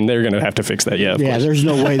broken. I mean, they're going to have to fix that. Yeah, yeah. Course. There's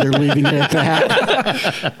no way they're leaving it at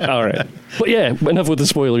that. All right, but yeah, enough with the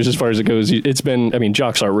spoilers as far as it goes. It's been, I mean,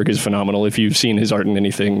 Jock's artwork is phenomenal. If you've seen his art in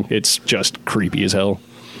anything, it's just creepy as hell.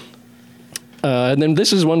 And then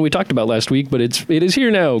this is one we talked about last week, but it is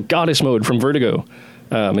here now. Goddess Mode from Vertigo.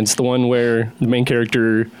 It's the one where the main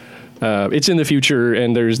character, it's in the future,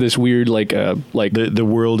 and there's this weird the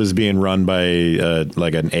world is being run by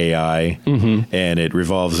like an AI, and it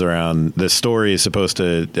revolves around, the story is supposed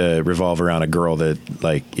to revolve around a girl that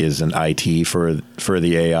like is an IT for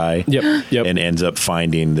the AI. Yep. And ends up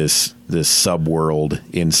finding this subworld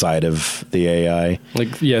inside of the AI.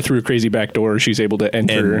 Through a crazy back door, she's able to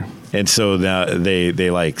enter. And so now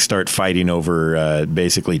they like start fighting over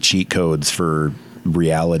basically cheat codes for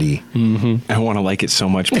reality. I want to like it so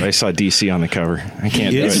much, but I saw DC on the cover. I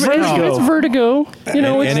can't do it. It's Vertigo. You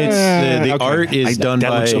know, and it's the art is done by.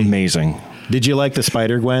 That looks amazing. Did you like the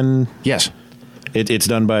Spider-Gwen? Yes. It's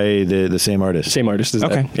done by the same artist. Same artist as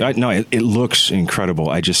okay. that. No, it looks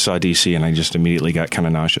incredible. I just saw DC and I just immediately got kind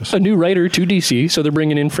of nauseous. A new writer to DC, so they're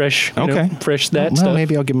bringing in fresh stuff.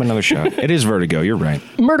 Maybe I'll give him another shot. It is Vertigo. You're right.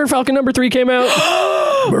 Murder Falcon #3 came out.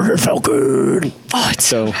 Murder Falcon. Oh, it's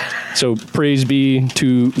so praise be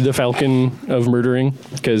to the Falcon of murdering,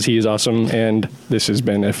 because he is awesome, and this has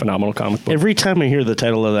been a phenomenal comic book. Every time I hear the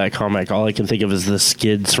title of that comic, all I can think of is the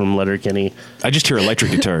Skids from Letterkenny. I just hear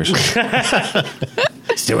electric guitars.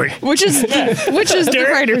 Stuart. which is the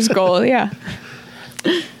writer's goal. Yeah.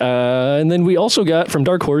 And then we also got from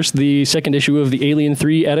Dark Horse the second issue of the Alien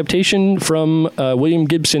 3 adaptation from William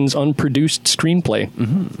Gibson's unproduced screenplay.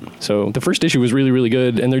 So the first issue was really, really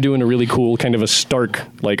good, and they're doing a really cool kind of a stark,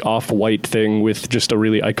 like off-white thing with just a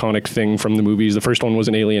really iconic thing from the movies. The first one was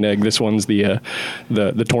an alien egg. This one's the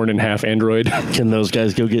torn in half android. Can those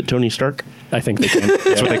guys go get Tony Stark? I think they can.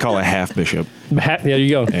 That's what they call a half bishop. There you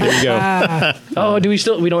go. There you go. Oh,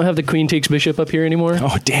 we don't have the Queen Takes Bishop up here anymore?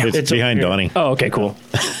 Oh, damn. It's behind Donnie. Oh, okay, cool.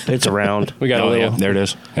 It's around. We got a little. There it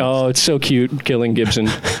is. Oh, it's so cute, killing Gibson.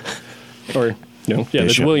 Or, no, yeah,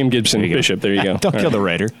 that's William Gibson, Bishop. There you go. Don't kill the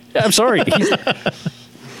writer. Yeah, I'm sorry.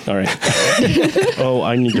 All right. Oh,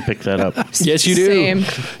 I need to pick that up. Yes, you do. Same.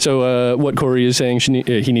 So what Corey is saying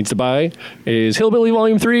he needs to buy is Hillbilly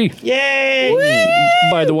Volume 3. Yay!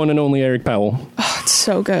 By the one and only Eric Powell. Oh, it's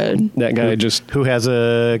so good. That guy Who has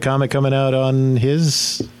a comic coming out on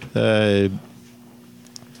his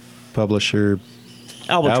publisher,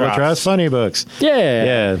 Albatross Funny Books.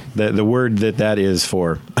 Yeah. The word that is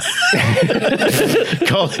for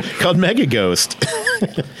called Mega Ghost.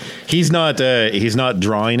 He's not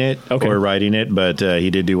drawing it or writing it, but he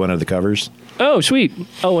did do one of the covers. Oh, sweet.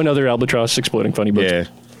 Oh, another Albatross Exploding Funny Books. Yeah.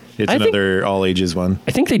 It's another all ages one.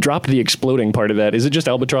 I think they dropped the exploding part of that. Is it just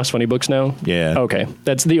Albatross Funny Books now? Yeah. Okay.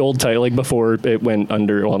 That's the old title. Like before it went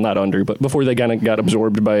under, well, not under, but before they kind of got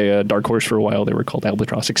absorbed by Dark Horse for a while, they were called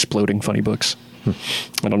Albatross Exploding Funny Books.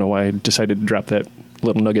 I don't know why I decided to drop that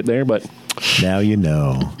little nugget there, but now you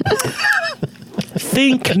know.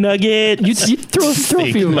 Think Nugget. You throw a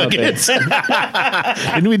few of them out there.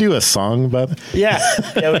 Didn't we do a song about that?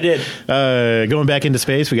 Yeah, we did. Going back into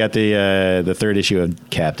space, we got the third issue of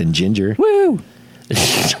Captain Ginger. Woo!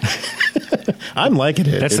 I'm liking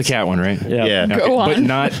it. That's the It's- cat one, right? Yeah. Go on.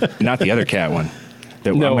 But not the other cat one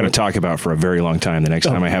that No. I'm going to talk about for a very long time the next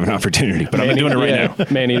time I have an opportunity. But I'm doing it right now.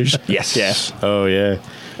 Man-eaters. Yes. Yeah. Oh yeah.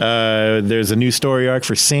 There's a new story arc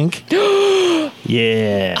for Sync.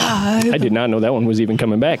 Yeah. I did not know that one was even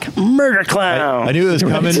coming back. Murder Clown. I knew it was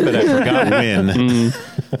coming, but I forgot when.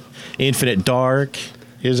 Infinite Dark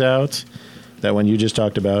is out. That one you just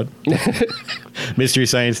talked about. Mystery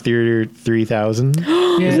Science Theater 3000.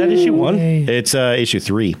 Is that issue 1? It's issue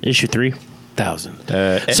 3. Issue 3? 1,000.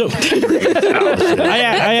 So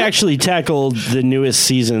I actually tackled the newest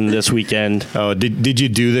season this weekend. Oh, did you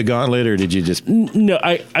do the gauntlet or did you just? No,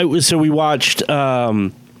 so we watched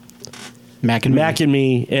Mac and Mac and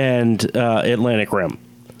Me and Atlantic Rim.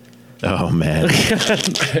 Oh man,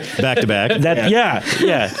 back to back.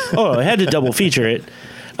 Yeah. Oh, I had to double feature it.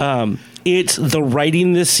 It's the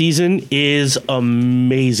writing this season is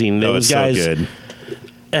amazing. Oh, Those it's guys, so good.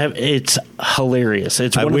 It's hilarious.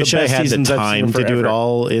 It's I one wish of the I best had the seasons I've seen time to do it forever.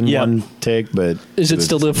 all in Yeah. one take, but Is it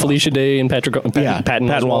still the Felicia Day and Patton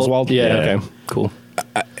Oswalt. Yeah, Yeah. okay. Cool.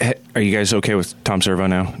 Are you guys okay with Tom Servo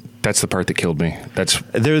now? That's the part that killed me. That's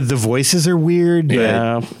the voices are weird. But,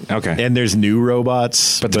 Yeah. okay. and there's new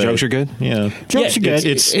robots, But the jokes are good? Yeah, Jokes are good.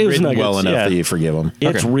 It's It was written nuggets, well enough yeah. that you forgive them.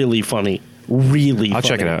 It's Okay. really funny. Really I'll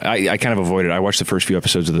check it funny. out. I kind of avoided. I watched the first few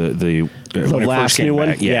episodes of the when it last first came new one?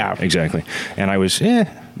 back. Yeah. Exactly. And I was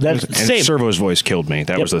That's and same. Servo's voice killed me.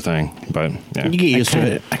 That Yep. was the thing. But yeah. You get used to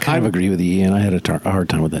it. I kind of agree with you, Ian. I had a hard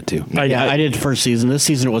time with that too. I did the first season. This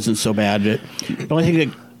season it wasn't so bad. The only thing that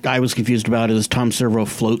I was confused about is Tom Servo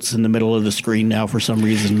floats in the middle of the screen now for some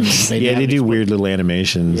reason. They do weird little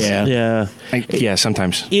animations. Yeah. Yeah. Yeah,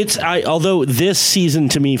 sometimes. Although this season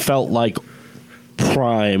to me felt like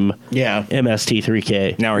prime Yeah.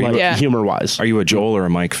 MST3K. Now, are you- like, Yeah. humor wise? Are you a Joel or a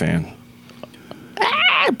Mike fan?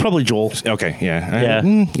 Probably Joel. Okay, yeah,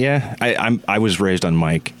 Yeah. I was raised on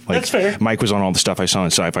Mike. Like, That's fair. Mike was on all the stuff I saw on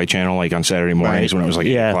Sci-Fi Channel, like on Saturday mornings Right. when it was like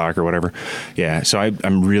Yeah. 8 o'clock or whatever. Yeah, so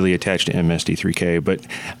I'm really attached to MSD3K, but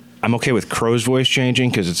I'm okay with Crow's voice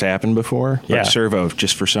changing because it's happened before. Yeah. But Servo,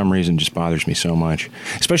 just for some reason, just bothers me so much,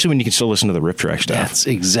 especially when you can still listen to the riff track stuff. That's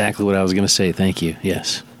exactly what I was going to say. Thank you.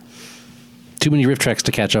 Yes. Too many riff tracks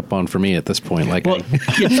to catch up on for me at this point. Like, Well,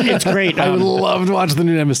 it's great. I would love to watch the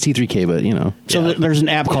new MST3K, but you know. So there's an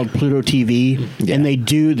app called Pluto TV, and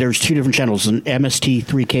there's two different channels: an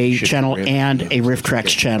MST3K channel and a Riff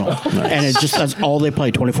Tracks channel, and that's all they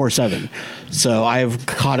play 24/7. So I've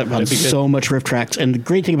caught up on so much Riff Tracks, and the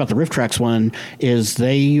great thing about the Riff Tracks one is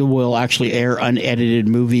they will actually air unedited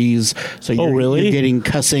movies. So really? you're getting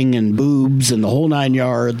cussing and boobs and the whole 9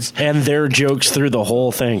 yards. And their jokes through the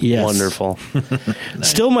whole thing. Yes. Wonderful.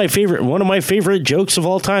 Still one of my favorite jokes of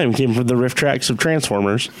all time came from the riff tracks of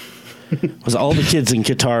Transformers. Was all the kids in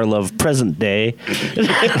Qatar love present day.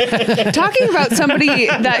 Talking about somebody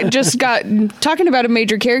that just got talking about a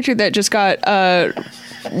major character that just got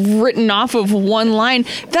written off of one line.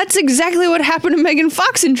 That's exactly what happened to Megan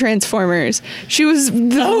Fox in Transformers. She was the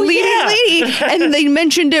leading lady, and they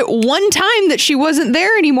mentioned it one time that she wasn't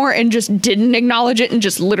there anymore, and just didn't acknowledge it, and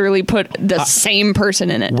just literally put the same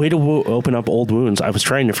person in it. Way to open up old wounds. I was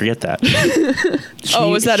trying to forget that.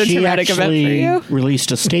 Was that a traumatic event for She you?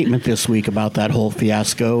 released a statement this week about that whole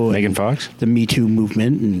fiasco. and Megan Fox? the Me Too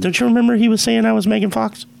movement. And Don't you remember he was saying I was Megan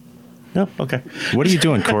Fox? No? Okay. What are you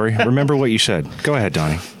doing, Corey? Remember what you said. Go ahead,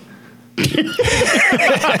 Donnie.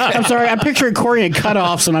 I'm sorry, I'm picturing Corey in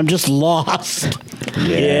cutoffs, and I'm just lost.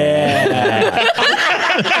 Yeah.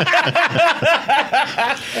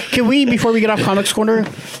 Can we, before we get off Comics Corner,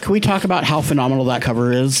 can we talk about how phenomenal that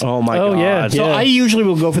cover is? Oh, my Oh, God. yeah. So I usually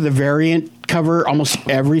will go for the variant cover almost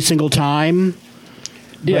every single time.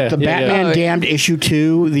 But the Batman Oh, Damned issue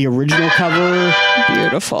 2, the original cover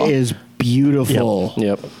Beautiful. is beautiful.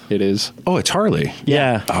 Yep, it is. Oh, it's Harley.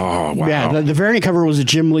 Yeah. Oh, wow. Yeah, the variant cover was a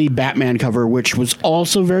Jim Lee Batman cover, which was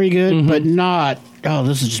also very good, but not. Oh,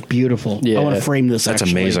 this is just beautiful. Yeah. I want to frame this. That's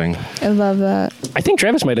actually. amazing. I love that. I think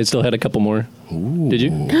Travis might have still had a couple more. Did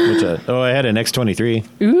you? What's that? Oh, I had an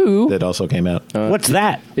X23 Ooh. that also came out. What's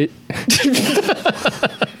that? Is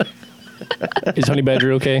Honey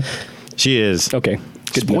Badger okay? She is. Okay.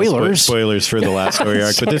 Good. Spoilers. Spoilers for the last story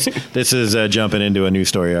arc, but this is jumping into a new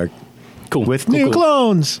story arc Cool. with Cool, new cool.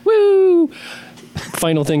 clones. Woo!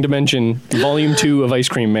 Final thing to mention, Volume 2 of Ice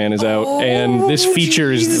Cream Man is out, and this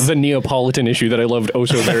features the Neapolitan issue that I loved oh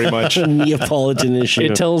so very much. Neapolitan issue.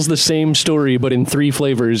 It tells the same story, but in 3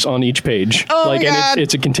 flavors on each page. Oh my and God.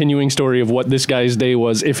 it's a continuing story of what this guy's day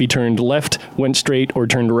was if he turned left, went straight, or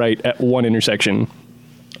turned right at one intersection.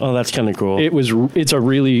 Oh, that's kind of cool. It's a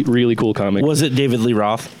really, really cool comic. Was it David Lee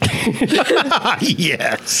Roth?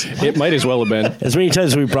 Yes. It might as well have been. As many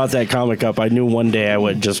times as we brought that comic up, I knew one day I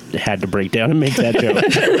would just had to break down and make that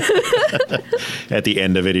joke. At the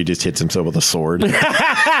end of it, he just hits himself with a sword.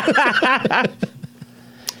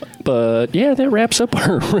 But yeah, that wraps up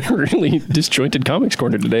our really disjointed comics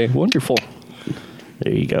corner today. Wonderful.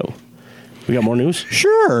 There you go. We got more news?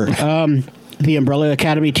 Sure. The Umbrella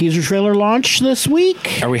Academy teaser trailer launched this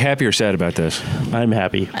week. Are we happy or sad about this? I'm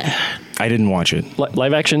happy. I didn't watch it.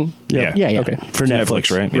 Live action? Yeah. Yeah. Okay. For It's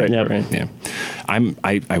Netflix, right? Right, Yeah. right. Yeah.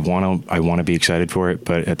 I want to be excited for it,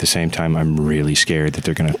 but at the same time, I'm really scared that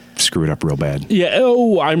they're going to screw it up real bad. Yeah.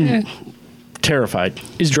 Oh, I'm terrified.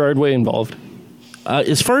 Is Gerard Way involved?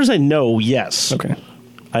 As far as I know, yes. Okay.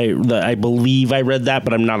 I believe I read that,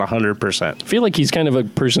 but I'm not 100%. I feel like he's kind of a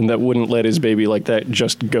person that wouldn't let his baby like that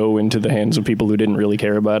just go into the hands of people who didn't really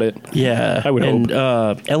care about it. Yeah. I would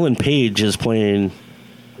hope. Ellen Page is playing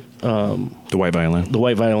The White Violin. the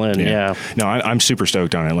White Violin. Yeah. No, I'm super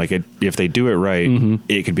stoked on it. Like, if they do it right,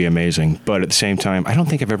 it could be amazing. But at the same time, I don't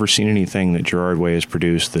think I've ever seen anything that Gerard Way has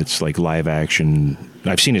produced that's like live action.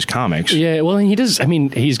 I've seen his comics. Yeah, well, he does. I mean,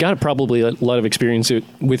 he's got probably a lot of experience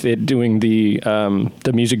with it doing the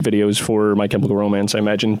music videos for My Chemical Romance, I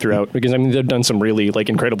imagine, throughout. Because, I mean, they've done some really, like,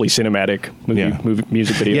 incredibly cinematic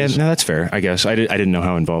music videos. Yeah, no, that's fair, I guess. I didn't know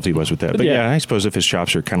how involved he was with that. But yeah, I suppose if his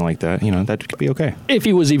chops are kind of like that, that could be okay. If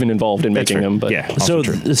he was even involved in That's making fair. them. But Yeah. Also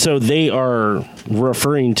true. So they are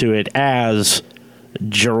referring to it as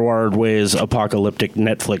Gerard Way's apocalyptic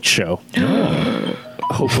Netflix show.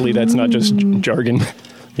 hopefully that's not just jargon.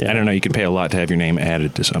 I don't know. You could pay a lot to have your name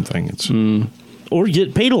added to something. It's Or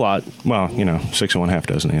get paid a lot. well, 6 and 1/2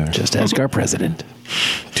 dozen either. Just ask our president.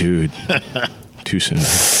 Dude, too soon.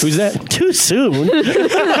 Who's that? Too soon.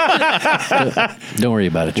 Don't worry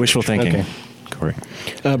about it. Wishful thinking. Okay. Corey.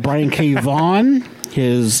 Brian K. Vaughan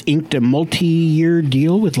has inked a multi-year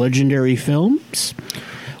deal with Legendary Films,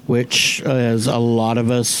 which is a lot of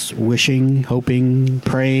us wishing, hoping,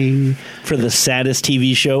 praying. For the saddest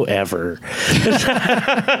TV show ever.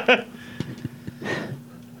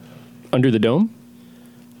 Under the Dome?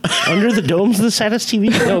 Under the Dome's the saddest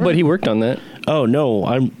TV show? No, but he worked on that. Oh, no.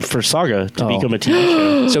 I'm for Saga to Oh. become a TV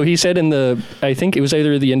show. So he said I think it was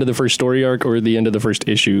either the end of the first story arc or the end of the first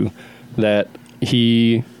issue, that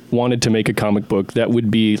he wanted to make a comic book that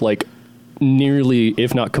would be like nearly,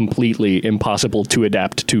 if not completely, impossible to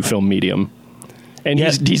adapt to film medium. And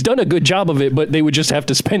he's done a good job of it, but they would just have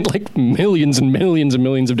to spend like millions and millions and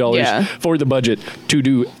millions of dollars for the budget to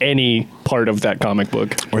do any part of that comic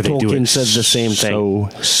book. Or they do Tolkien it said the same thing.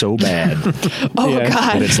 so bad Oh Yeah.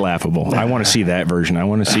 God! that it's laughable. I want to see that version. I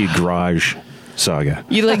want to see Garage Saga.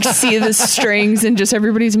 You like see the strings and just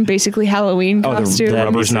everybody's in basically Halloween costume. the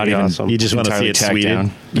That'd be rubber's not pretty even. awesome. You just want to see entirely it tacked sweeted.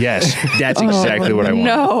 down. Yes, that's exactly what I want.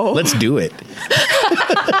 No. Let's do it.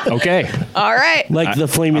 Okay. All right. Like the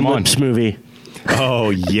Flaming I'm on. Lips movie. Oh,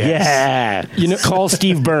 yes. Yeah. Call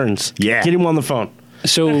Steve Burns. Yeah. Get him on the phone.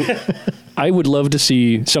 So I would love to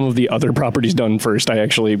see some of the other properties done first. I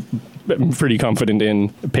actually am pretty confident in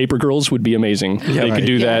Paper Girls would be amazing. They could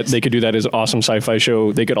do that. They could do that as an awesome sci-fi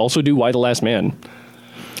show. They could also do Y the Last Man.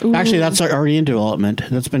 Actually, that's already in development.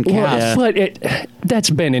 That's been cast. But that's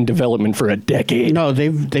been in development for a decade. No,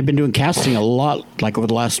 they've been doing casting a lot, like over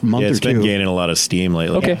the last month Yeah, or it's two. been gaining a lot of steam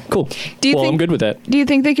lately. Okay, cool. Do you well, think- I'm good with that. Do you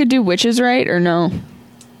think they could do witches right or no?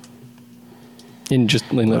 In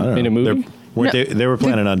a movie? They were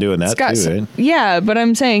planning on doing that Scott, too, right? Yeah, but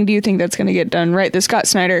I'm saying, do you think that's going to get done right? The Scott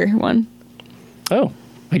Snyder one. Oh,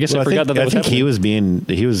 I guess I forgot that was I think happening.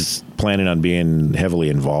 he was planning on being heavily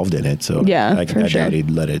involved in it. So Yeah, I for sure. doubt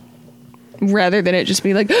he'd let it. Rather than it just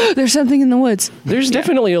be like, there's something in the woods. There's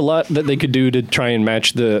definitely a lot that they could do to try and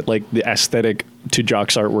match the aesthetic to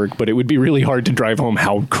Jock's artwork, but it would be really hard to drive home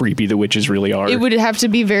how creepy the witches really are. It would have to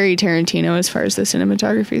be very Tarantino as far as the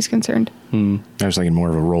cinematography is concerned. I was thinking more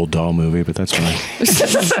of a Roald Dahl movie, but that's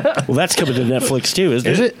fine. Well, that's coming to Netflix too,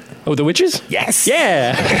 isn't it? Oh, the witches? Yes.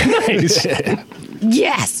 Yeah. Nice.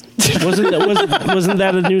 Yes. Wasn't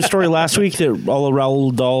that a news story last week that all of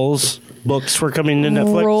Roald Dahl's books were coming to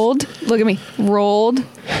Netflix? Look at me. Rolled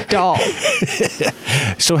doll.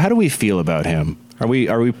 So how do we feel about him? Are we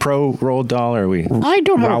pro Roald Dahl? Or are we? I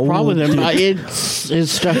don't have a problem with him.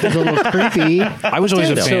 His stuff is a little creepy. I was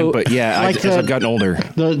always a fan, So, but yeah, like as I've gotten older,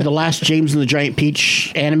 The last James and the Giant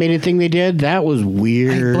Peach animated thing they did, that was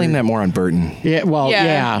weird. I blame that more on Burton. Yeah, well,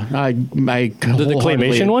 Yeah. yeah. I The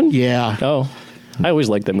claymation one? Yeah. Oh. I always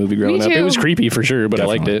liked that movie growing Me up. It too. was creepy for sure, but I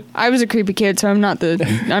liked it. I was a creepy kid, so I'm not the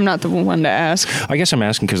one to ask. I guess I'm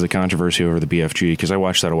asking because of the controversy over the BFG, because I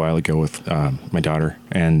watched that a while ago with my daughter,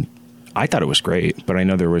 and I thought it was great, but I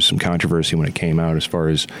know there was some controversy when it came out as far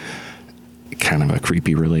as kind of a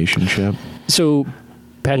creepy relationship. So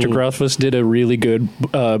Patrick Rothfuss did a really good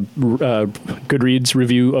Goodreads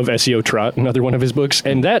review of SEO Trot, another one of his books,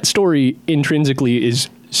 and that story intrinsically is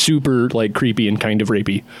super like creepy and kind of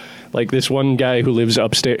rapey. Like this one guy who lives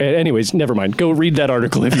upstairs. Anyways, never mind. Go read that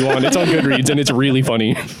article if you want. It's on Goodreads and it's really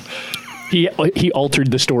funny. He altered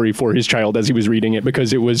the story for his child as he was reading it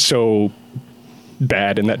because it was so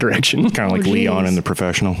bad in that direction. Kind of like Leon in The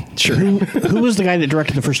Professional. Sure. Who was the guy that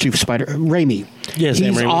directed the first two Raimi? Yes,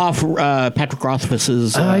 he's Sam Raimi. off Patrick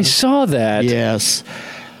Rothfuss's. I saw that. Yes.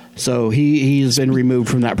 So he's been removed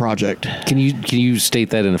from that project. Can you state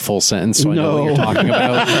that in a full sentence so I know what No. you're talking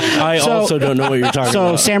about? I also don't know what you're talking So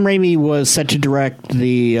about. Sam Raimi was set to direct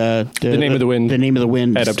the Name of the Wind. The Name of the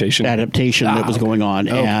Wind adaptation that was going on,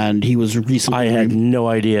 and he was recently. I had no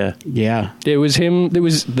idea. Yeah. It was him. It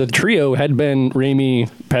was the trio had been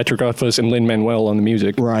Raimi, Patrick Rothfuss, and Lin-Manuel on the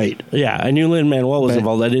music. Right. Yeah, I knew Lin-Manuel was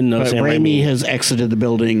involved. I didn't know But Sam Raimi Raimi. has exited the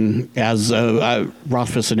building as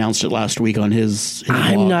Rothfuss announced it last week on his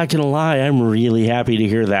I'm blog. not going to lie. I'm really happy to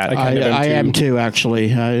hear that. I am too,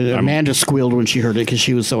 actually. Amanda squealed when she heard it because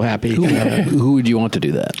she was so happy. Who would you want to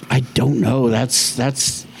do that? I don't know. That's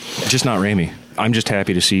Just not Raimi. I'm just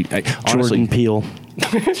happy to see. Jordan Peele.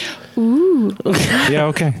 Yeah,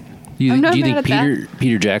 okay. Do you I'm not think mad at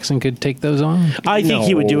Peter Jackson could take those on? I think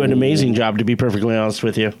he would do an amazing job, to be perfectly honest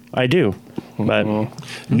with you. I do. But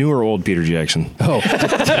New or old Peter Jackson? Oh, gee.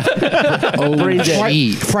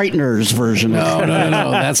 Frighteners version. No.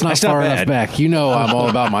 That's not far enough back. You know I'm all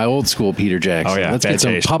about my old school Peter Jackson. Oh, yeah, Let's bad get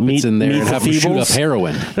some taste. puppets in there Meet and the have them shoot up Feebles.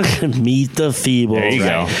 heroin. Meet the Feebles. There you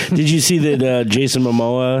go. Did you see that Jason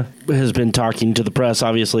Momoa has been talking to the press,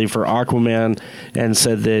 obviously, for Aquaman, and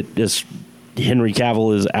said that this Henry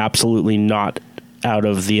Cavill is absolutely not out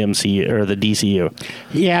of the MCU or the DCU.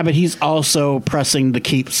 Yeah, but he's also pressing to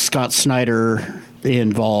keep Scott Snyder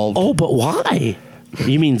involved. Oh, but why?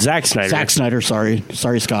 You mean Zack Snyder? Zack Snyder, sorry,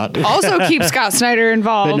 Scott. Also keep Scott Snyder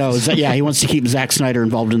involved. But no, he wants to keep Zack Snyder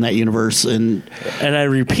involved in that universe, and I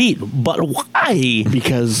repeat, but why?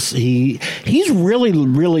 because he's really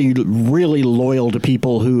loyal to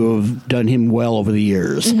people who have done him well over the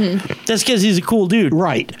years. That's because he's a cool dude.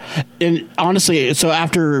 Right. And honestly, so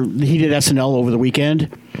after he did SNL over the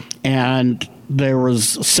weekend, and there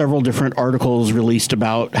was several different articles released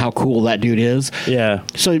about how cool that dude is. Yeah.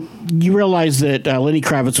 So you realize that Lenny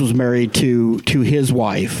Kravitz was married to his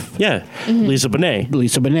wife, Yeah. Lisa Bonet.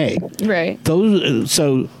 Lisa Bonet. Right.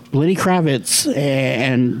 So Lenny Kravitz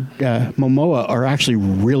and Momoa are actually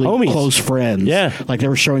really Homies. close friends. Yeah. Like they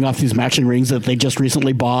were showing off these matching rings that they just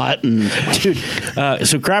recently bought. And Dude,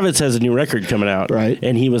 so Kravitz has a new record coming out. Right.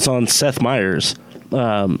 And he was on Seth Meyers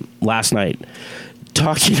last night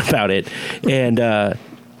talking about it. And I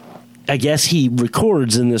guess he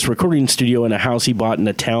records in this recording studio in a house he bought in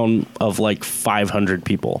a town of like 500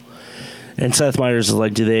 people. And Seth Meyers is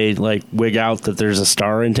like, do they like wig out that there's a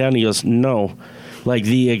star in town? He goes, no. Like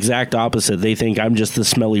the exact opposite. They think I'm just the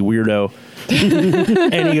smelly weirdo.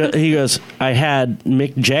 And he goes, I had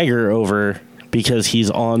Mick Jagger over because he's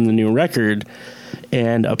on the new record.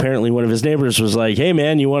 And apparently one of his neighbors was like, hey,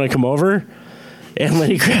 man, you want to come over? And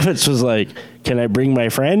Lenny Kravitz was like, can I bring my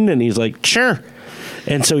friend? And he's like, sure.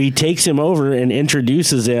 And so he takes him over and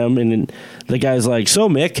introduces him. And the guy's like, so,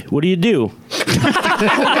 Mick, what do you do? Oh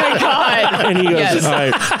my God. And he goes,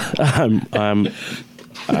 Yes.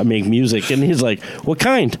 I make music. And he's like, what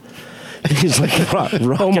kind? And he's like, rock and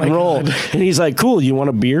roll. And he's like, cool, you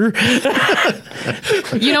want a beer?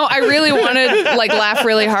 You know, I really want to like laugh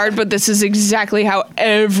really hard, but this is exactly how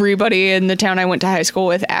everybody in the town I went to high school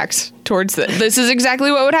with acts towards this. This is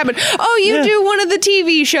exactly what would happen. Oh, you do one of the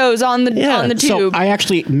TV shows on the so tube. I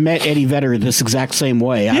actually met Eddie Vedder this exact same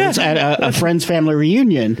way. I Yeah. was at a friend's family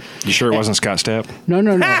reunion. You sure it wasn't Scott Stapp? No.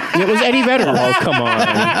 It was Eddie Vedder. Oh, come on.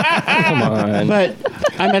 Come on. But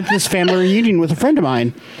I'm at this family reunion with a friend of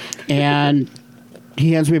mine, and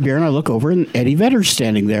he hands me a beer, and I look over, and Eddie Vedder's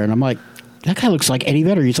standing there, and I'm like, that guy looks like Eddie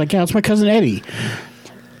Vedder. He's like, yeah, it's my cousin Eddie.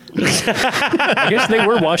 I guess they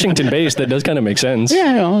were Washington based. That does kind of make sense.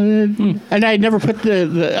 Yeah, and I never put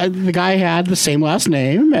the guy had the same last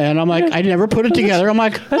name, and I'm like, I never put it together. I'm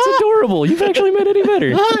like, That's adorable. You've actually met Eddie Vedder.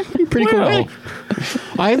 you're pretty Wow. cool.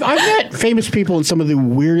 I've met famous people in some of the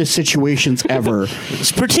weirdest situations ever.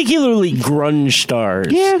 It's particularly grunge stars.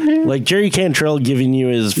 Yeah. Like Jerry Cantrell giving you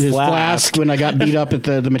his His flask. flask when I got beat up at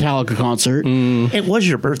the Metallica concert. It was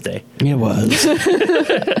your birthday. It was.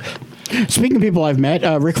 Speaking of people I've met,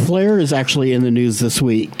 Ric Flair is actually in the news this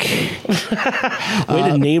week. Way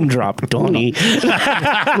to name drop, Donnie.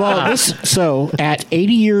 Well, so at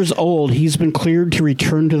 80 years old, he's been cleared to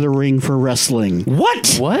return to the ring for wrestling.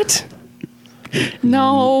 What?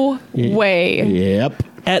 No way. Yep.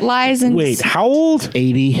 Lies and Wait, how old?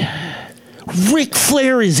 80. Ric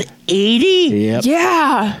Flair is 80? Yep.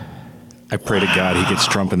 Yeah. I pray to God he gets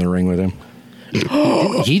Trump in the ring with him.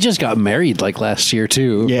 He just got married like last year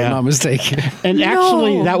too. Yeah. If I'm not mistaken. And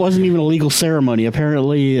actually, that wasn't even a legal ceremony.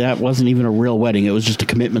 Apparently, that wasn't even a real wedding. It was just a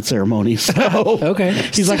commitment ceremony. So Okay.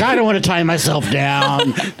 he's like, I don't want to tie myself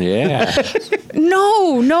down. Yeah.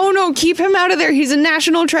 No. Keep him out of there. He's a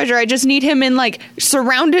national treasure. I just need him in, like,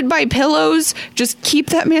 surrounded by pillows. Just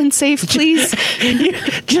keep that man safe, please.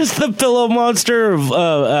 Just the pillow monster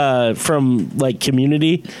of, from, like,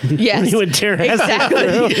 Community. Yes. He would tear ass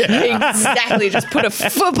Exactly. Exactly. Just put a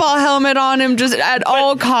football helmet on him, just at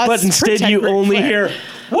all costs. But instead protect you Ric only Flair. hear,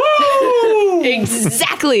 woo!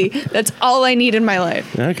 Exactly. That's all I need in my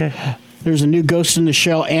life. Okay. There's a new Ghost in the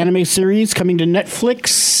Shell anime series coming to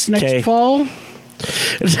Netflix next Okay. fall.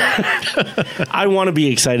 I want to be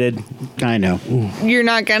excited. I know. You're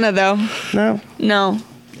not gonna, though. No. No.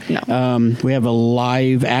 We have a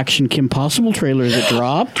live action Kim Possible trailer that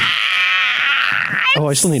dropped. Oh,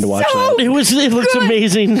 I still need to watch So that. It looks good.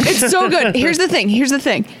 amazing. It's so good. Here's the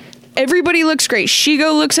thing. Everybody looks great.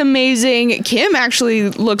 Shigo looks amazing. Kim actually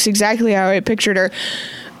looks exactly how I pictured her.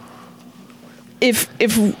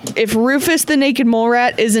 If Rufus the Naked Mole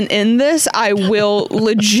Rat isn't in this, I will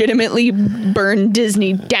legitimately burn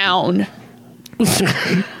Disney down.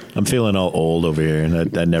 I'm feeling all old over here,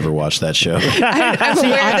 and I never watched that show. I'm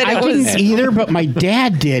aware that I it was. didn't either, but my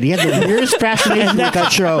dad did. He had the weirdest fascination with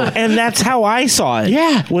that show. And that's how I saw it.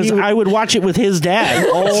 Yeah. I would watch it with his dad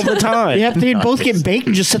all the time. Yep, they'd both get baked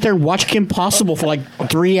and just sit there and watch Kim Possible for like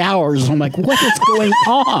 3 hours. I'm like, what is going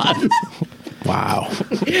on? Wow.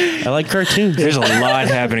 I like cartoons. There's a lot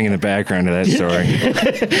happening in the background of that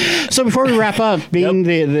story. So before we wrap up, being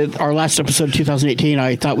our last episode of 2018,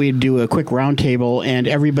 I thought we'd do a quick roundtable and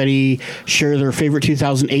everybody share their favorite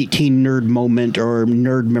 2018 nerd moment or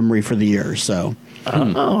nerd memory for the year. So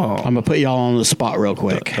I'm going to put y'all on the spot real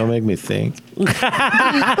quick. Don't make me think.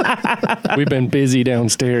 We've been busy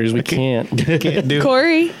downstairs. We can't. Can't do it.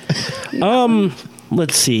 Corey,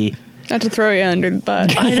 Let's see. not to throw you under the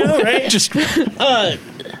bus. I know, right? Just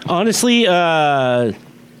honestly, I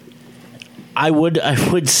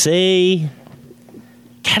would say,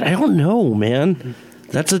 God, I don't know, man.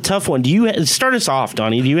 That's a tough one. Do you start us off,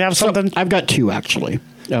 Donnie? Do you have something? So I've got two, actually.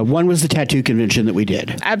 One was the tattoo convention that we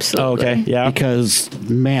did. Absolutely. Okay, yeah. Because,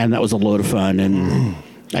 man, that was a load of fun, and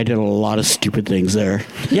I did a lot of stupid things there.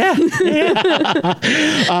 Yeah.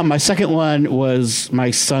 My second one was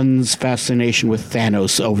my son's fascination with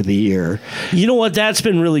Thanos over the year. You know what? That's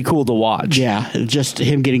been really cool to watch. Yeah, just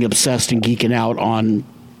him getting obsessed and geeking out on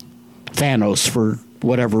Thanos for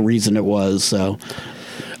whatever reason it was. So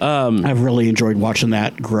I've really enjoyed watching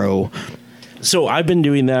that grow. So I've been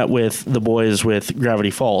doing that with the boys with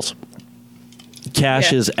Gravity Falls.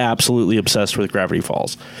 Cash is absolutely obsessed with Gravity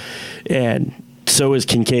Falls. And so is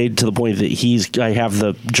Kincaid, to the point that I have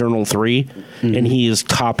the Journal 3, and he is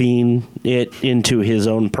copying it into his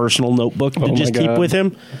own personal notebook to just keep with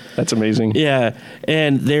him. That's amazing. Yeah,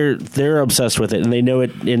 and they're obsessed with it, and they know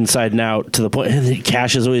it inside and out, to the point that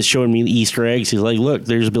Cash is always showing me the Easter eggs. He's like, look,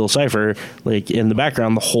 there's Bill Cipher, like, in the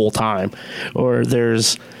background the whole time. Or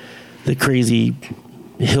there's the crazy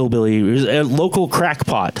hillbilly, a local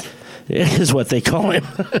crackpot is what they call him.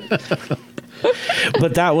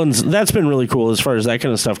 But that's been really cool as far as that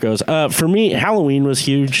kind of stuff goes. For me, Halloween was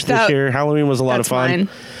huge this year. Halloween was a lot of fun.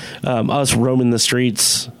 Us roaming the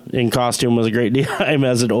streets in costume was a great time,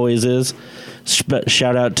 as it always is.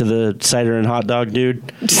 Shout out to the cider and hot dog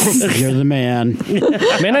dude. You're the man.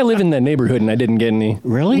 Man, I live in that neighborhood and I didn't get any.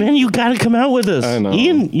 Really? Man, you got to come out with us. I know.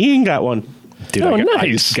 Ian got one. Dude, Oh, I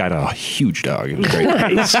nice. got a huge dog. It was great.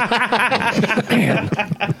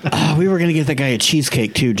 We were going to get that guy a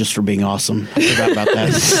cheesecake, too, just for being awesome. I forgot about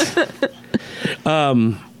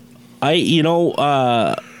that.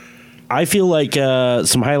 I feel like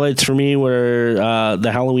some highlights for me were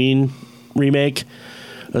the Halloween remake.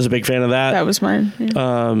 I was a big fan of that. That was mine.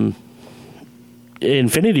 Yeah.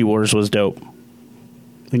 Infinity Wars was dope.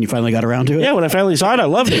 When you finally got around to it? Yeah, when I finally saw it, I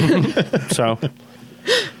loved it. So,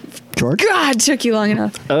 George? God, it took you long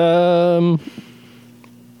enough.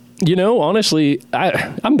 Honestly,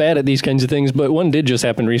 I'm bad at these kinds of things, but one did just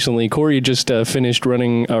happen recently. Corey just finished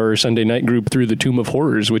running our Sunday night group through the Tomb of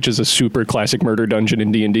Horrors, which is a super classic murder dungeon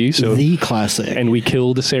in D&D. So the classic. And we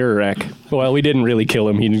killed Sararak. Well, we didn't really kill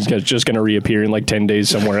him. He's just going to reappear in like 10 days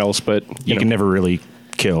somewhere else, but you can never really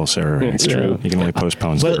kill Sarah. It's true. You can only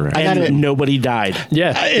postpone Sarah. And nobody died.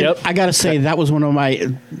 Yeah. I gotta say that was one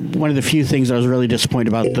of the few things I was really disappointed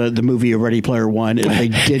about the movie Ready Player One is they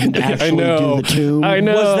didn't actually do the tomb. I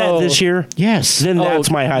know. Was that this year? Yes. Then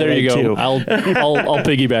that's my highlight There you go. too. I'll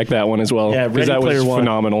piggyback that one as well. Yeah, because Ready that was Player One.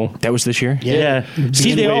 phenomenal. That was this year? Yeah.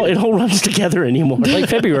 See, it all runs together anymore. Like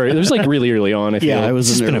February. It was like really early on. I feel. Yeah, it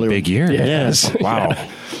was. It's been a big year. Yes. Wow.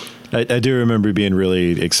 I do remember being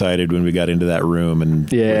really excited when we got into that room and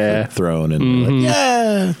with the throne and like,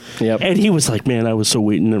 yeah. Yep. And he was like, "Man, I was so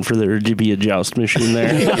waiting for there to be a joust machine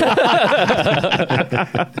there."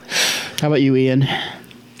 How about you, Ian?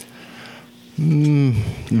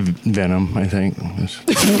 Venom, I think.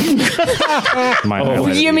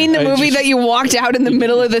 You mean the movie that you walked out in the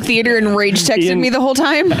middle of the theater and rage texted Ian, me the whole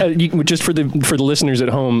time? Just for the listeners at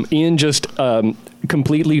home, Ian just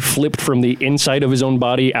completely flipped from the inside of his own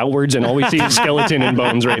body outwards, and all we see is skeleton and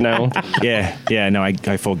bones right now. Yeah. No, I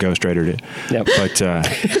full Ghost Ridered it. Yep. But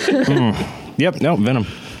Venom.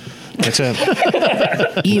 That's it.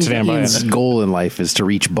 Ian's goal in life is to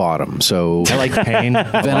reach bottom. So I like pain.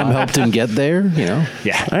 Venom helped him get there. Yeah.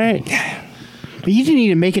 All right. But you didn't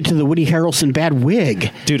even make it to the Woody Harrelson bad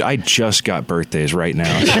wig. Dude, I just got birthdays right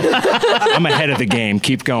now. I'm ahead of the game.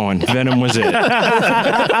 Keep going. Venom was it.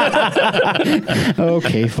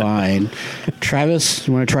 Okay, fine. Travis,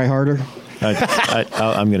 you want to try harder?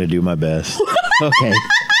 I'm going to do my best. Okay.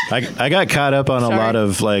 I got caught up on a lot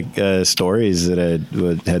of stories that I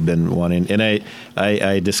had been wanting, and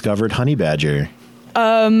I discovered Honey Badger.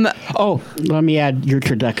 Oh, let me add your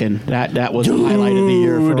turducken. That was the highlight of the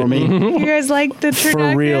year for me. You guys like the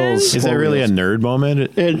turducken? For reals. Is that really a nerd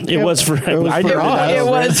moment? It was for I never us. It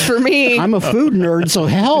was for me. I'm a food nerd, so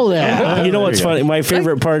hell yeah. You know what's funny? My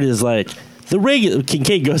favorite part is like the regular.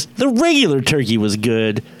 Kincaid goes, the regular turkey was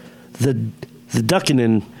good. The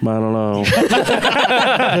duckening, I don't know.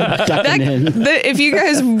 If you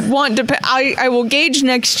guys want to, I will gauge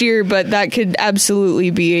next year, but that could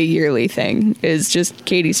absolutely be a yearly thing. Is just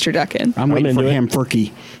Katie's turducken. I'm waiting for into it.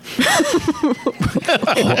 Hamfurkey.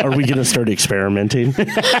 Are we going to start experimenting?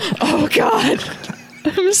 Oh God,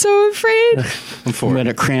 I'm so afraid. I'm going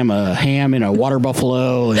to cram a ham in a water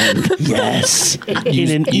buffalo, and yes,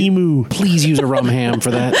 In an emu. please use a rum ham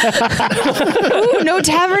for that. Ooh, no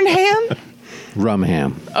tavern ham. Rum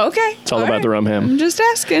ham. Okay, It's all about the rum ham. I'm just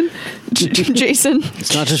asking, Jason.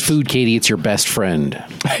 It's not just food, Katie. It's your best friend.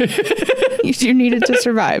 You needed to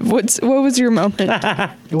survive. What was your moment?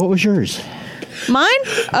 What was yours?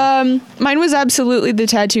 Mine was absolutely the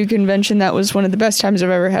tattoo convention. That was one of the best times I've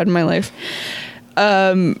ever had in my life.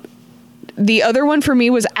 The other one for me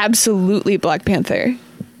was absolutely Black Panther.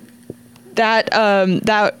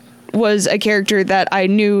 That was a character that I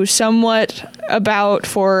knew somewhat about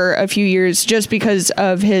for a few years just because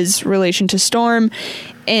of his relation to Storm.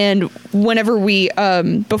 And whenever we,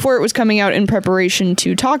 before it was coming out in preparation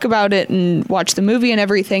to talk about it and watch the movie and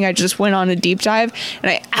everything, I just went on a deep dive and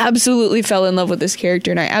I absolutely fell in love with this character,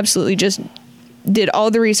 and I absolutely just did all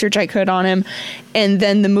the research I could on him. And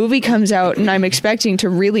then the movie comes out and I'm expecting to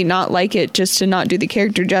really not like it just to not do the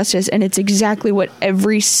character justice. And it's exactly what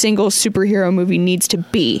every single superhero movie needs to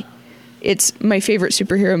be. It's my favorite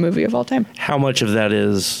superhero movie of all time. How much of that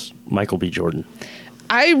is Michael B. Jordan?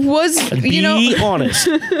 I was, Be honest.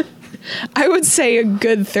 I would say a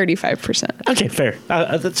good 35%. Okay, fair.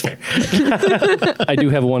 That's fair. I do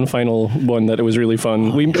have one final one that it was really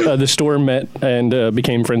fun. We the store met and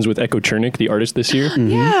became friends with Echo Chernick, the artist, this year.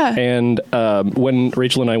 Yeah. And when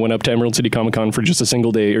Rachel and I went up to Emerald City Comic Con for just a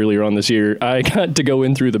single day earlier on this year, I got to go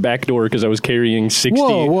in through the back door because I was carrying 60.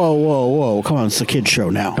 Whoa. Come on, it's a kid's show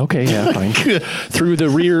now. Okay, yeah, fine. Through the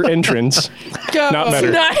rear entrance. Not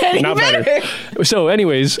better. Not better. So,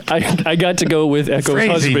 anyways, I got to go with Echo's Crazy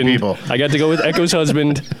husband. people. I got to go with Echo's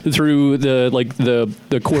husband through the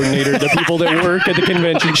coordinator, the people that work at the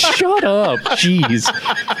convention. Shut up, jeez.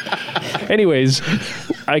 Anyways,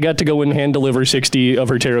 I got to go and hand deliver 60 of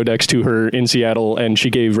her tarot decks to her in Seattle, and she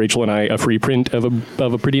gave Rachel and I a free print of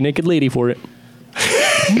a pretty naked lady for it.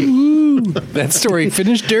 That story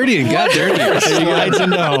finished dirty and got dirty. Slides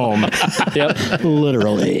into home. Yep.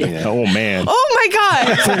 Literally. Oh man. Oh my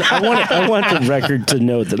god! I want the record to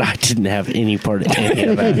note that I didn't have any part of any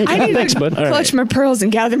of that. I need Thanks, to bud. clutch my pearls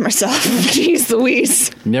and gather myself. Jeez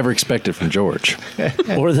Louise. Never expected from George.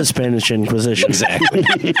 Or the Spanish Inquisition. Exactly.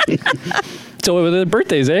 So the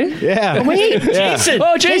birthdays, eh? Yeah. Wait, Jason.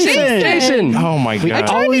 Oh, Jason. Oh my I god.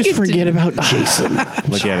 always forget about Jason.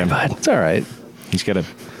 Look at him. It's all right. He's got a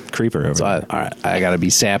creeper over So there. all right, I got to be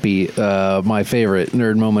sappy. My favorite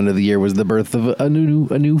nerd moment of the year was the birth of a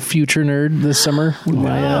new future nerd this summer. When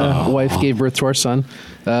my wife gave birth to our son.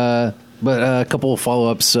 But a couple of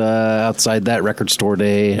follow-ups outside that, Record Store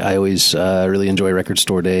Day. I always really enjoy Record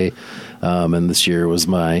Store Day. And this year was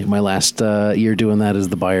my last year doing that as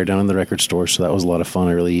the buyer down in the record store. So that was a lot of fun.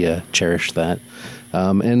 I really cherished that.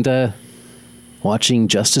 And watching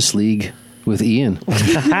Justice League with Ian.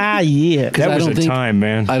 Yeah. That was a time,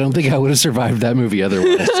 man. I don't think I would have survived that movie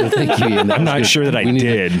otherwise. So thank you, Ian. I'm not sure that I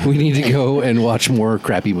did. We need to go and watch more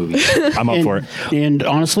crappy movies. I'm up for it. And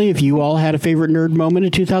honestly, if you all had a favorite nerd moment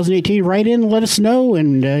in 2018, write in, let us know,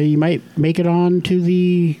 and you might make it on to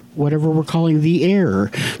the whatever we're calling the air.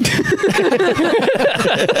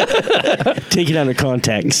 Take it out of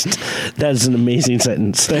context. That is an amazing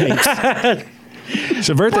sentence. Thanks.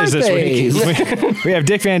 So birthdays this week. We have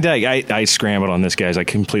Dick Van Dyke. I scrambled on this, guys. I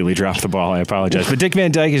completely dropped the ball. I apologize. But Dick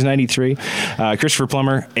Van Dyke is 93. Christopher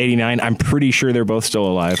Plummer, 89. I'm pretty sure they're both still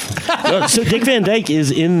alive. So Dick Van Dyke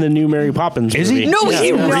is in the new Mary Poppins Is movie. he? No,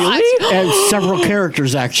 he really? And several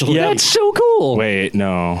characters, actually. Yeah. That's so cool. Wait,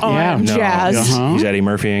 no. Yeah. No. Jazz. Uh-huh. He's Eddie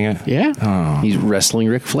Murphying it? Yeah. He's wrestling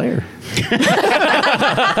Ric Flair.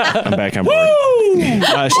 I'm back on board.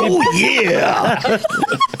 Yeah.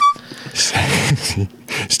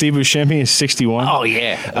 Steve Buscemi is 61. Oh,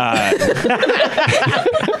 yeah.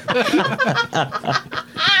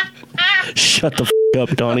 Shut the up,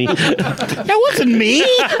 Donnie. That wasn't me.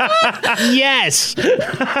 Yes.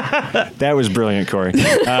 That was brilliant, Corey.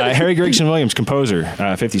 Harry Gregson Williams, composer,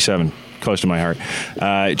 57. Close to my heart.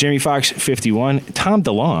 Jamie Foxx, 51. Tom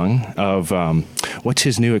DeLonge of, what's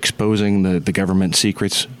his new Exposing the Government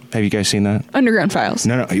Secrets? Have you guys seen that? Underground Files.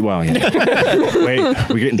 No. Well, yeah. Wait,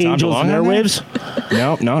 we're getting Tom Angels DeLonge and on there?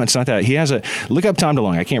 Airwaves? No, it's not that. He has look up Tom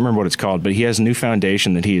DeLonge. I can't remember what it's called, but he has a new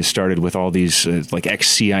foundation that he has started with all these like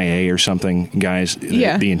ex-CIA or something guys.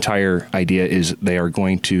 Yeah. The entire idea is they are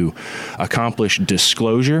going to accomplish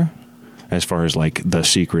disclosure as far as like the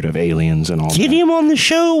secret of aliens and all that. Get him on the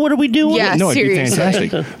show. What are we doing? Yeah, No, it'd be seriously.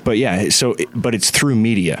 fantastic. But yeah, but it's through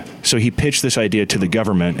media. So he pitched this idea to the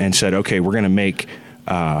government and said, okay, we're going to make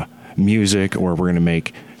music, or we're going to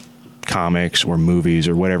make comics or movies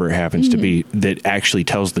or whatever it happens to be that actually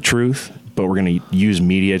tells the truth, but we're going to use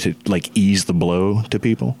media to like ease the blow to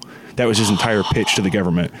people. That was his entire pitch to the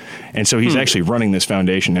government. And so he's actually running this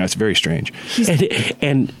foundation now. It's very strange.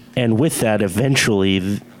 And with that,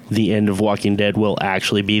 eventually the end of Walking Dead will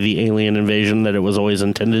actually be the alien invasion that it was always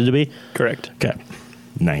intended to be. Correct. Okay.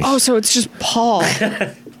 Nice. Oh, so it's just Paul.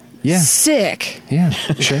 yeah. Sick. Yeah,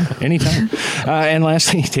 sure. Anytime. And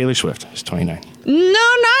lastly, Taylor Swift is 29.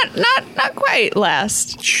 No, not quite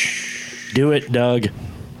last. Do it, Doug.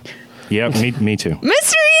 Yep, me too. Mr.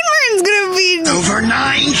 Edenman's gonna be Over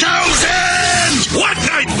 9,000! What,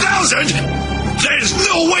 9,000? There's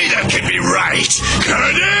no way that can be right!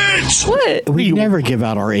 Can it? what? We never give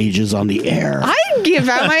out our ages on the air. I give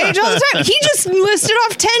out my age all the time. He just listed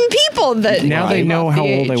off 10 people that Now they gave know off how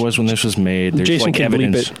the old I age. was when this was made. There's Jason like can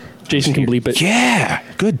evidence. bleep it. Jason can bleep it. Yeah,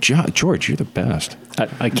 good job, George. You're the best.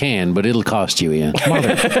 I can, but it'll cost you, Ian.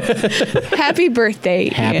 Happy birthday,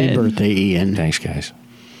 Happy Ian. birthday, Ian. Thanks, guys.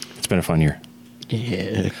 It's been a fun year.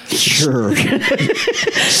 Yeah, sure.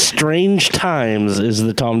 Strange Times is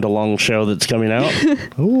the Tom DeLonge show that's coming out.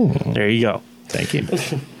 Ooh, There you go. thank you.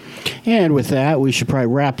 And with that, we should probably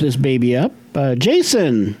wrap this baby up.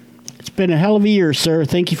 Jason, it's been a hell of a year, sir.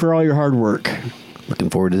 Thank you for all your hard work. Looking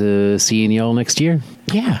forward to seeing y'all next year.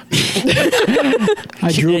 Yeah.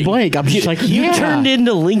 I drew a blank. I'm just like, You yeah. turned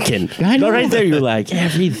into Lincoln. I know. Right there, you're like,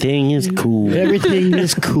 everything is cool. Everything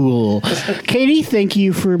is cool. Katie, thank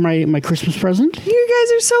you for my Christmas present. You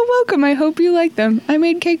guys are so welcome. I hope you like them. I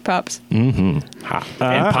made cake pops. And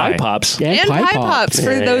pie pops. And pie pops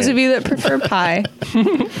for Yeah. those of you that prefer pie.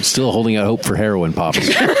 Still holding out hope for heroin pops.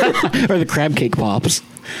 Or the crab cake pops.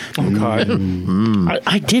 Oh God.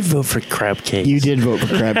 I did vote for crab cake. You did vote for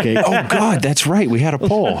crab cake. Oh God, that's right. We had a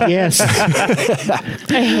poll. Yes.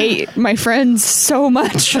 I hate my friends so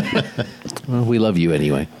much. Well, we love you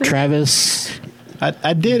anyway. Travis,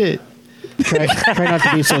 I did it. try not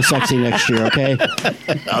to be so sexy next year, okay?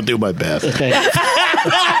 I'll do my best. Okay.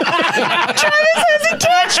 Travis has a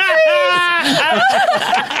catchphrase.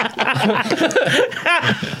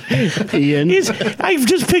 Ian. I'm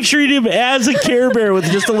just picturing him as a Care Bear with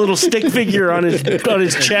just a little stick figure on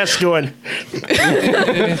his chest going.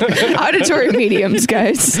 Auditory mediums,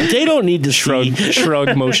 guys. They don't need to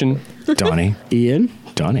Shrug motion. Donnie. Ian.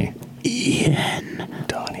 Donnie. Ian.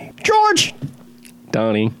 Donnie. George.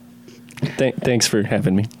 Donnie. Thanks for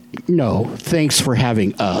having me. No, thanks for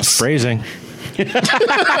having us. Phrasing. Yeah,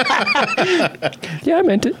 I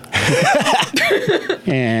meant it.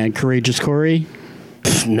 And Courageous Corey.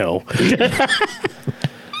 No.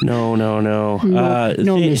 No. No,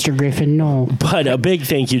 Mr. Griffin, no. But a big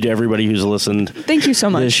thank you to everybody who's listened. Thank you so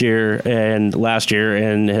much. This year and last year,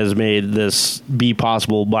 and has made this be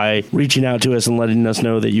possible by reaching out to us and letting us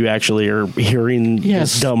know that you actually are hearing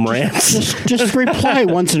this dumb rants. Just reply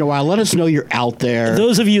once in a while. Let us know you're out there.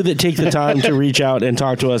 Those of you that take the time to reach out and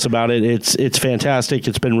talk to us about it, it's fantastic.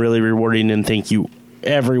 It's been really rewarding, and thank you.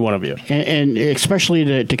 Every one of you. And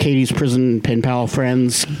especially to Katie's prison pen pal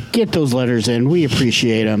friends, get those letters in. We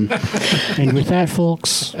appreciate them. And with that,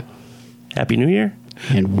 folks, Happy New Year.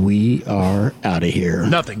 And we are out of here.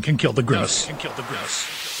 Nothing can kill the gross.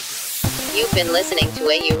 You've been listening to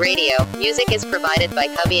AU Radio. Music is provided by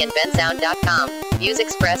cubbyandbensound.com. Views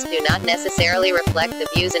expressed do not necessarily reflect the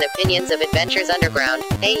views and opinions of Adventures Underground.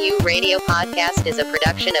 AU Radio Podcast is a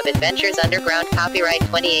production of Adventures Underground. Copyright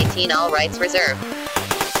 2018. All rights reserved.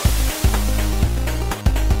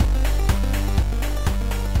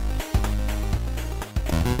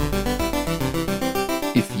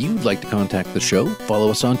 If you'd like to contact the show,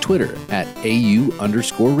 follow us on Twitter at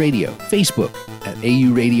 @AU_radio, Facebook at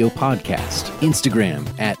AU Radio Podcast, Instagram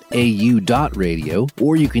at AU.radio,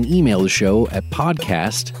 or you can email the show at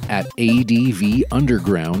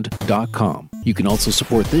podcast@advunderground.com. You can also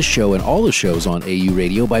support this show and all the shows on AU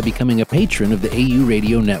Radio by becoming a patron of the AU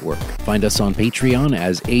Radio Network. Find us on Patreon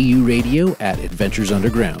as AU Radio at Adventures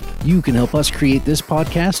Underground. You can help us create this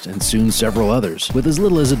podcast and soon several others with as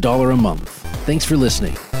little as $1 a month. Thanks for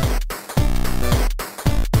listening.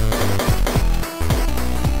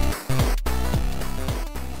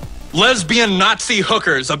 Lesbian Nazi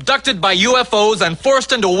hookers abducted by UFOs and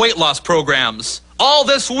forced into weight loss programs. All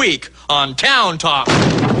this week on Town Talk.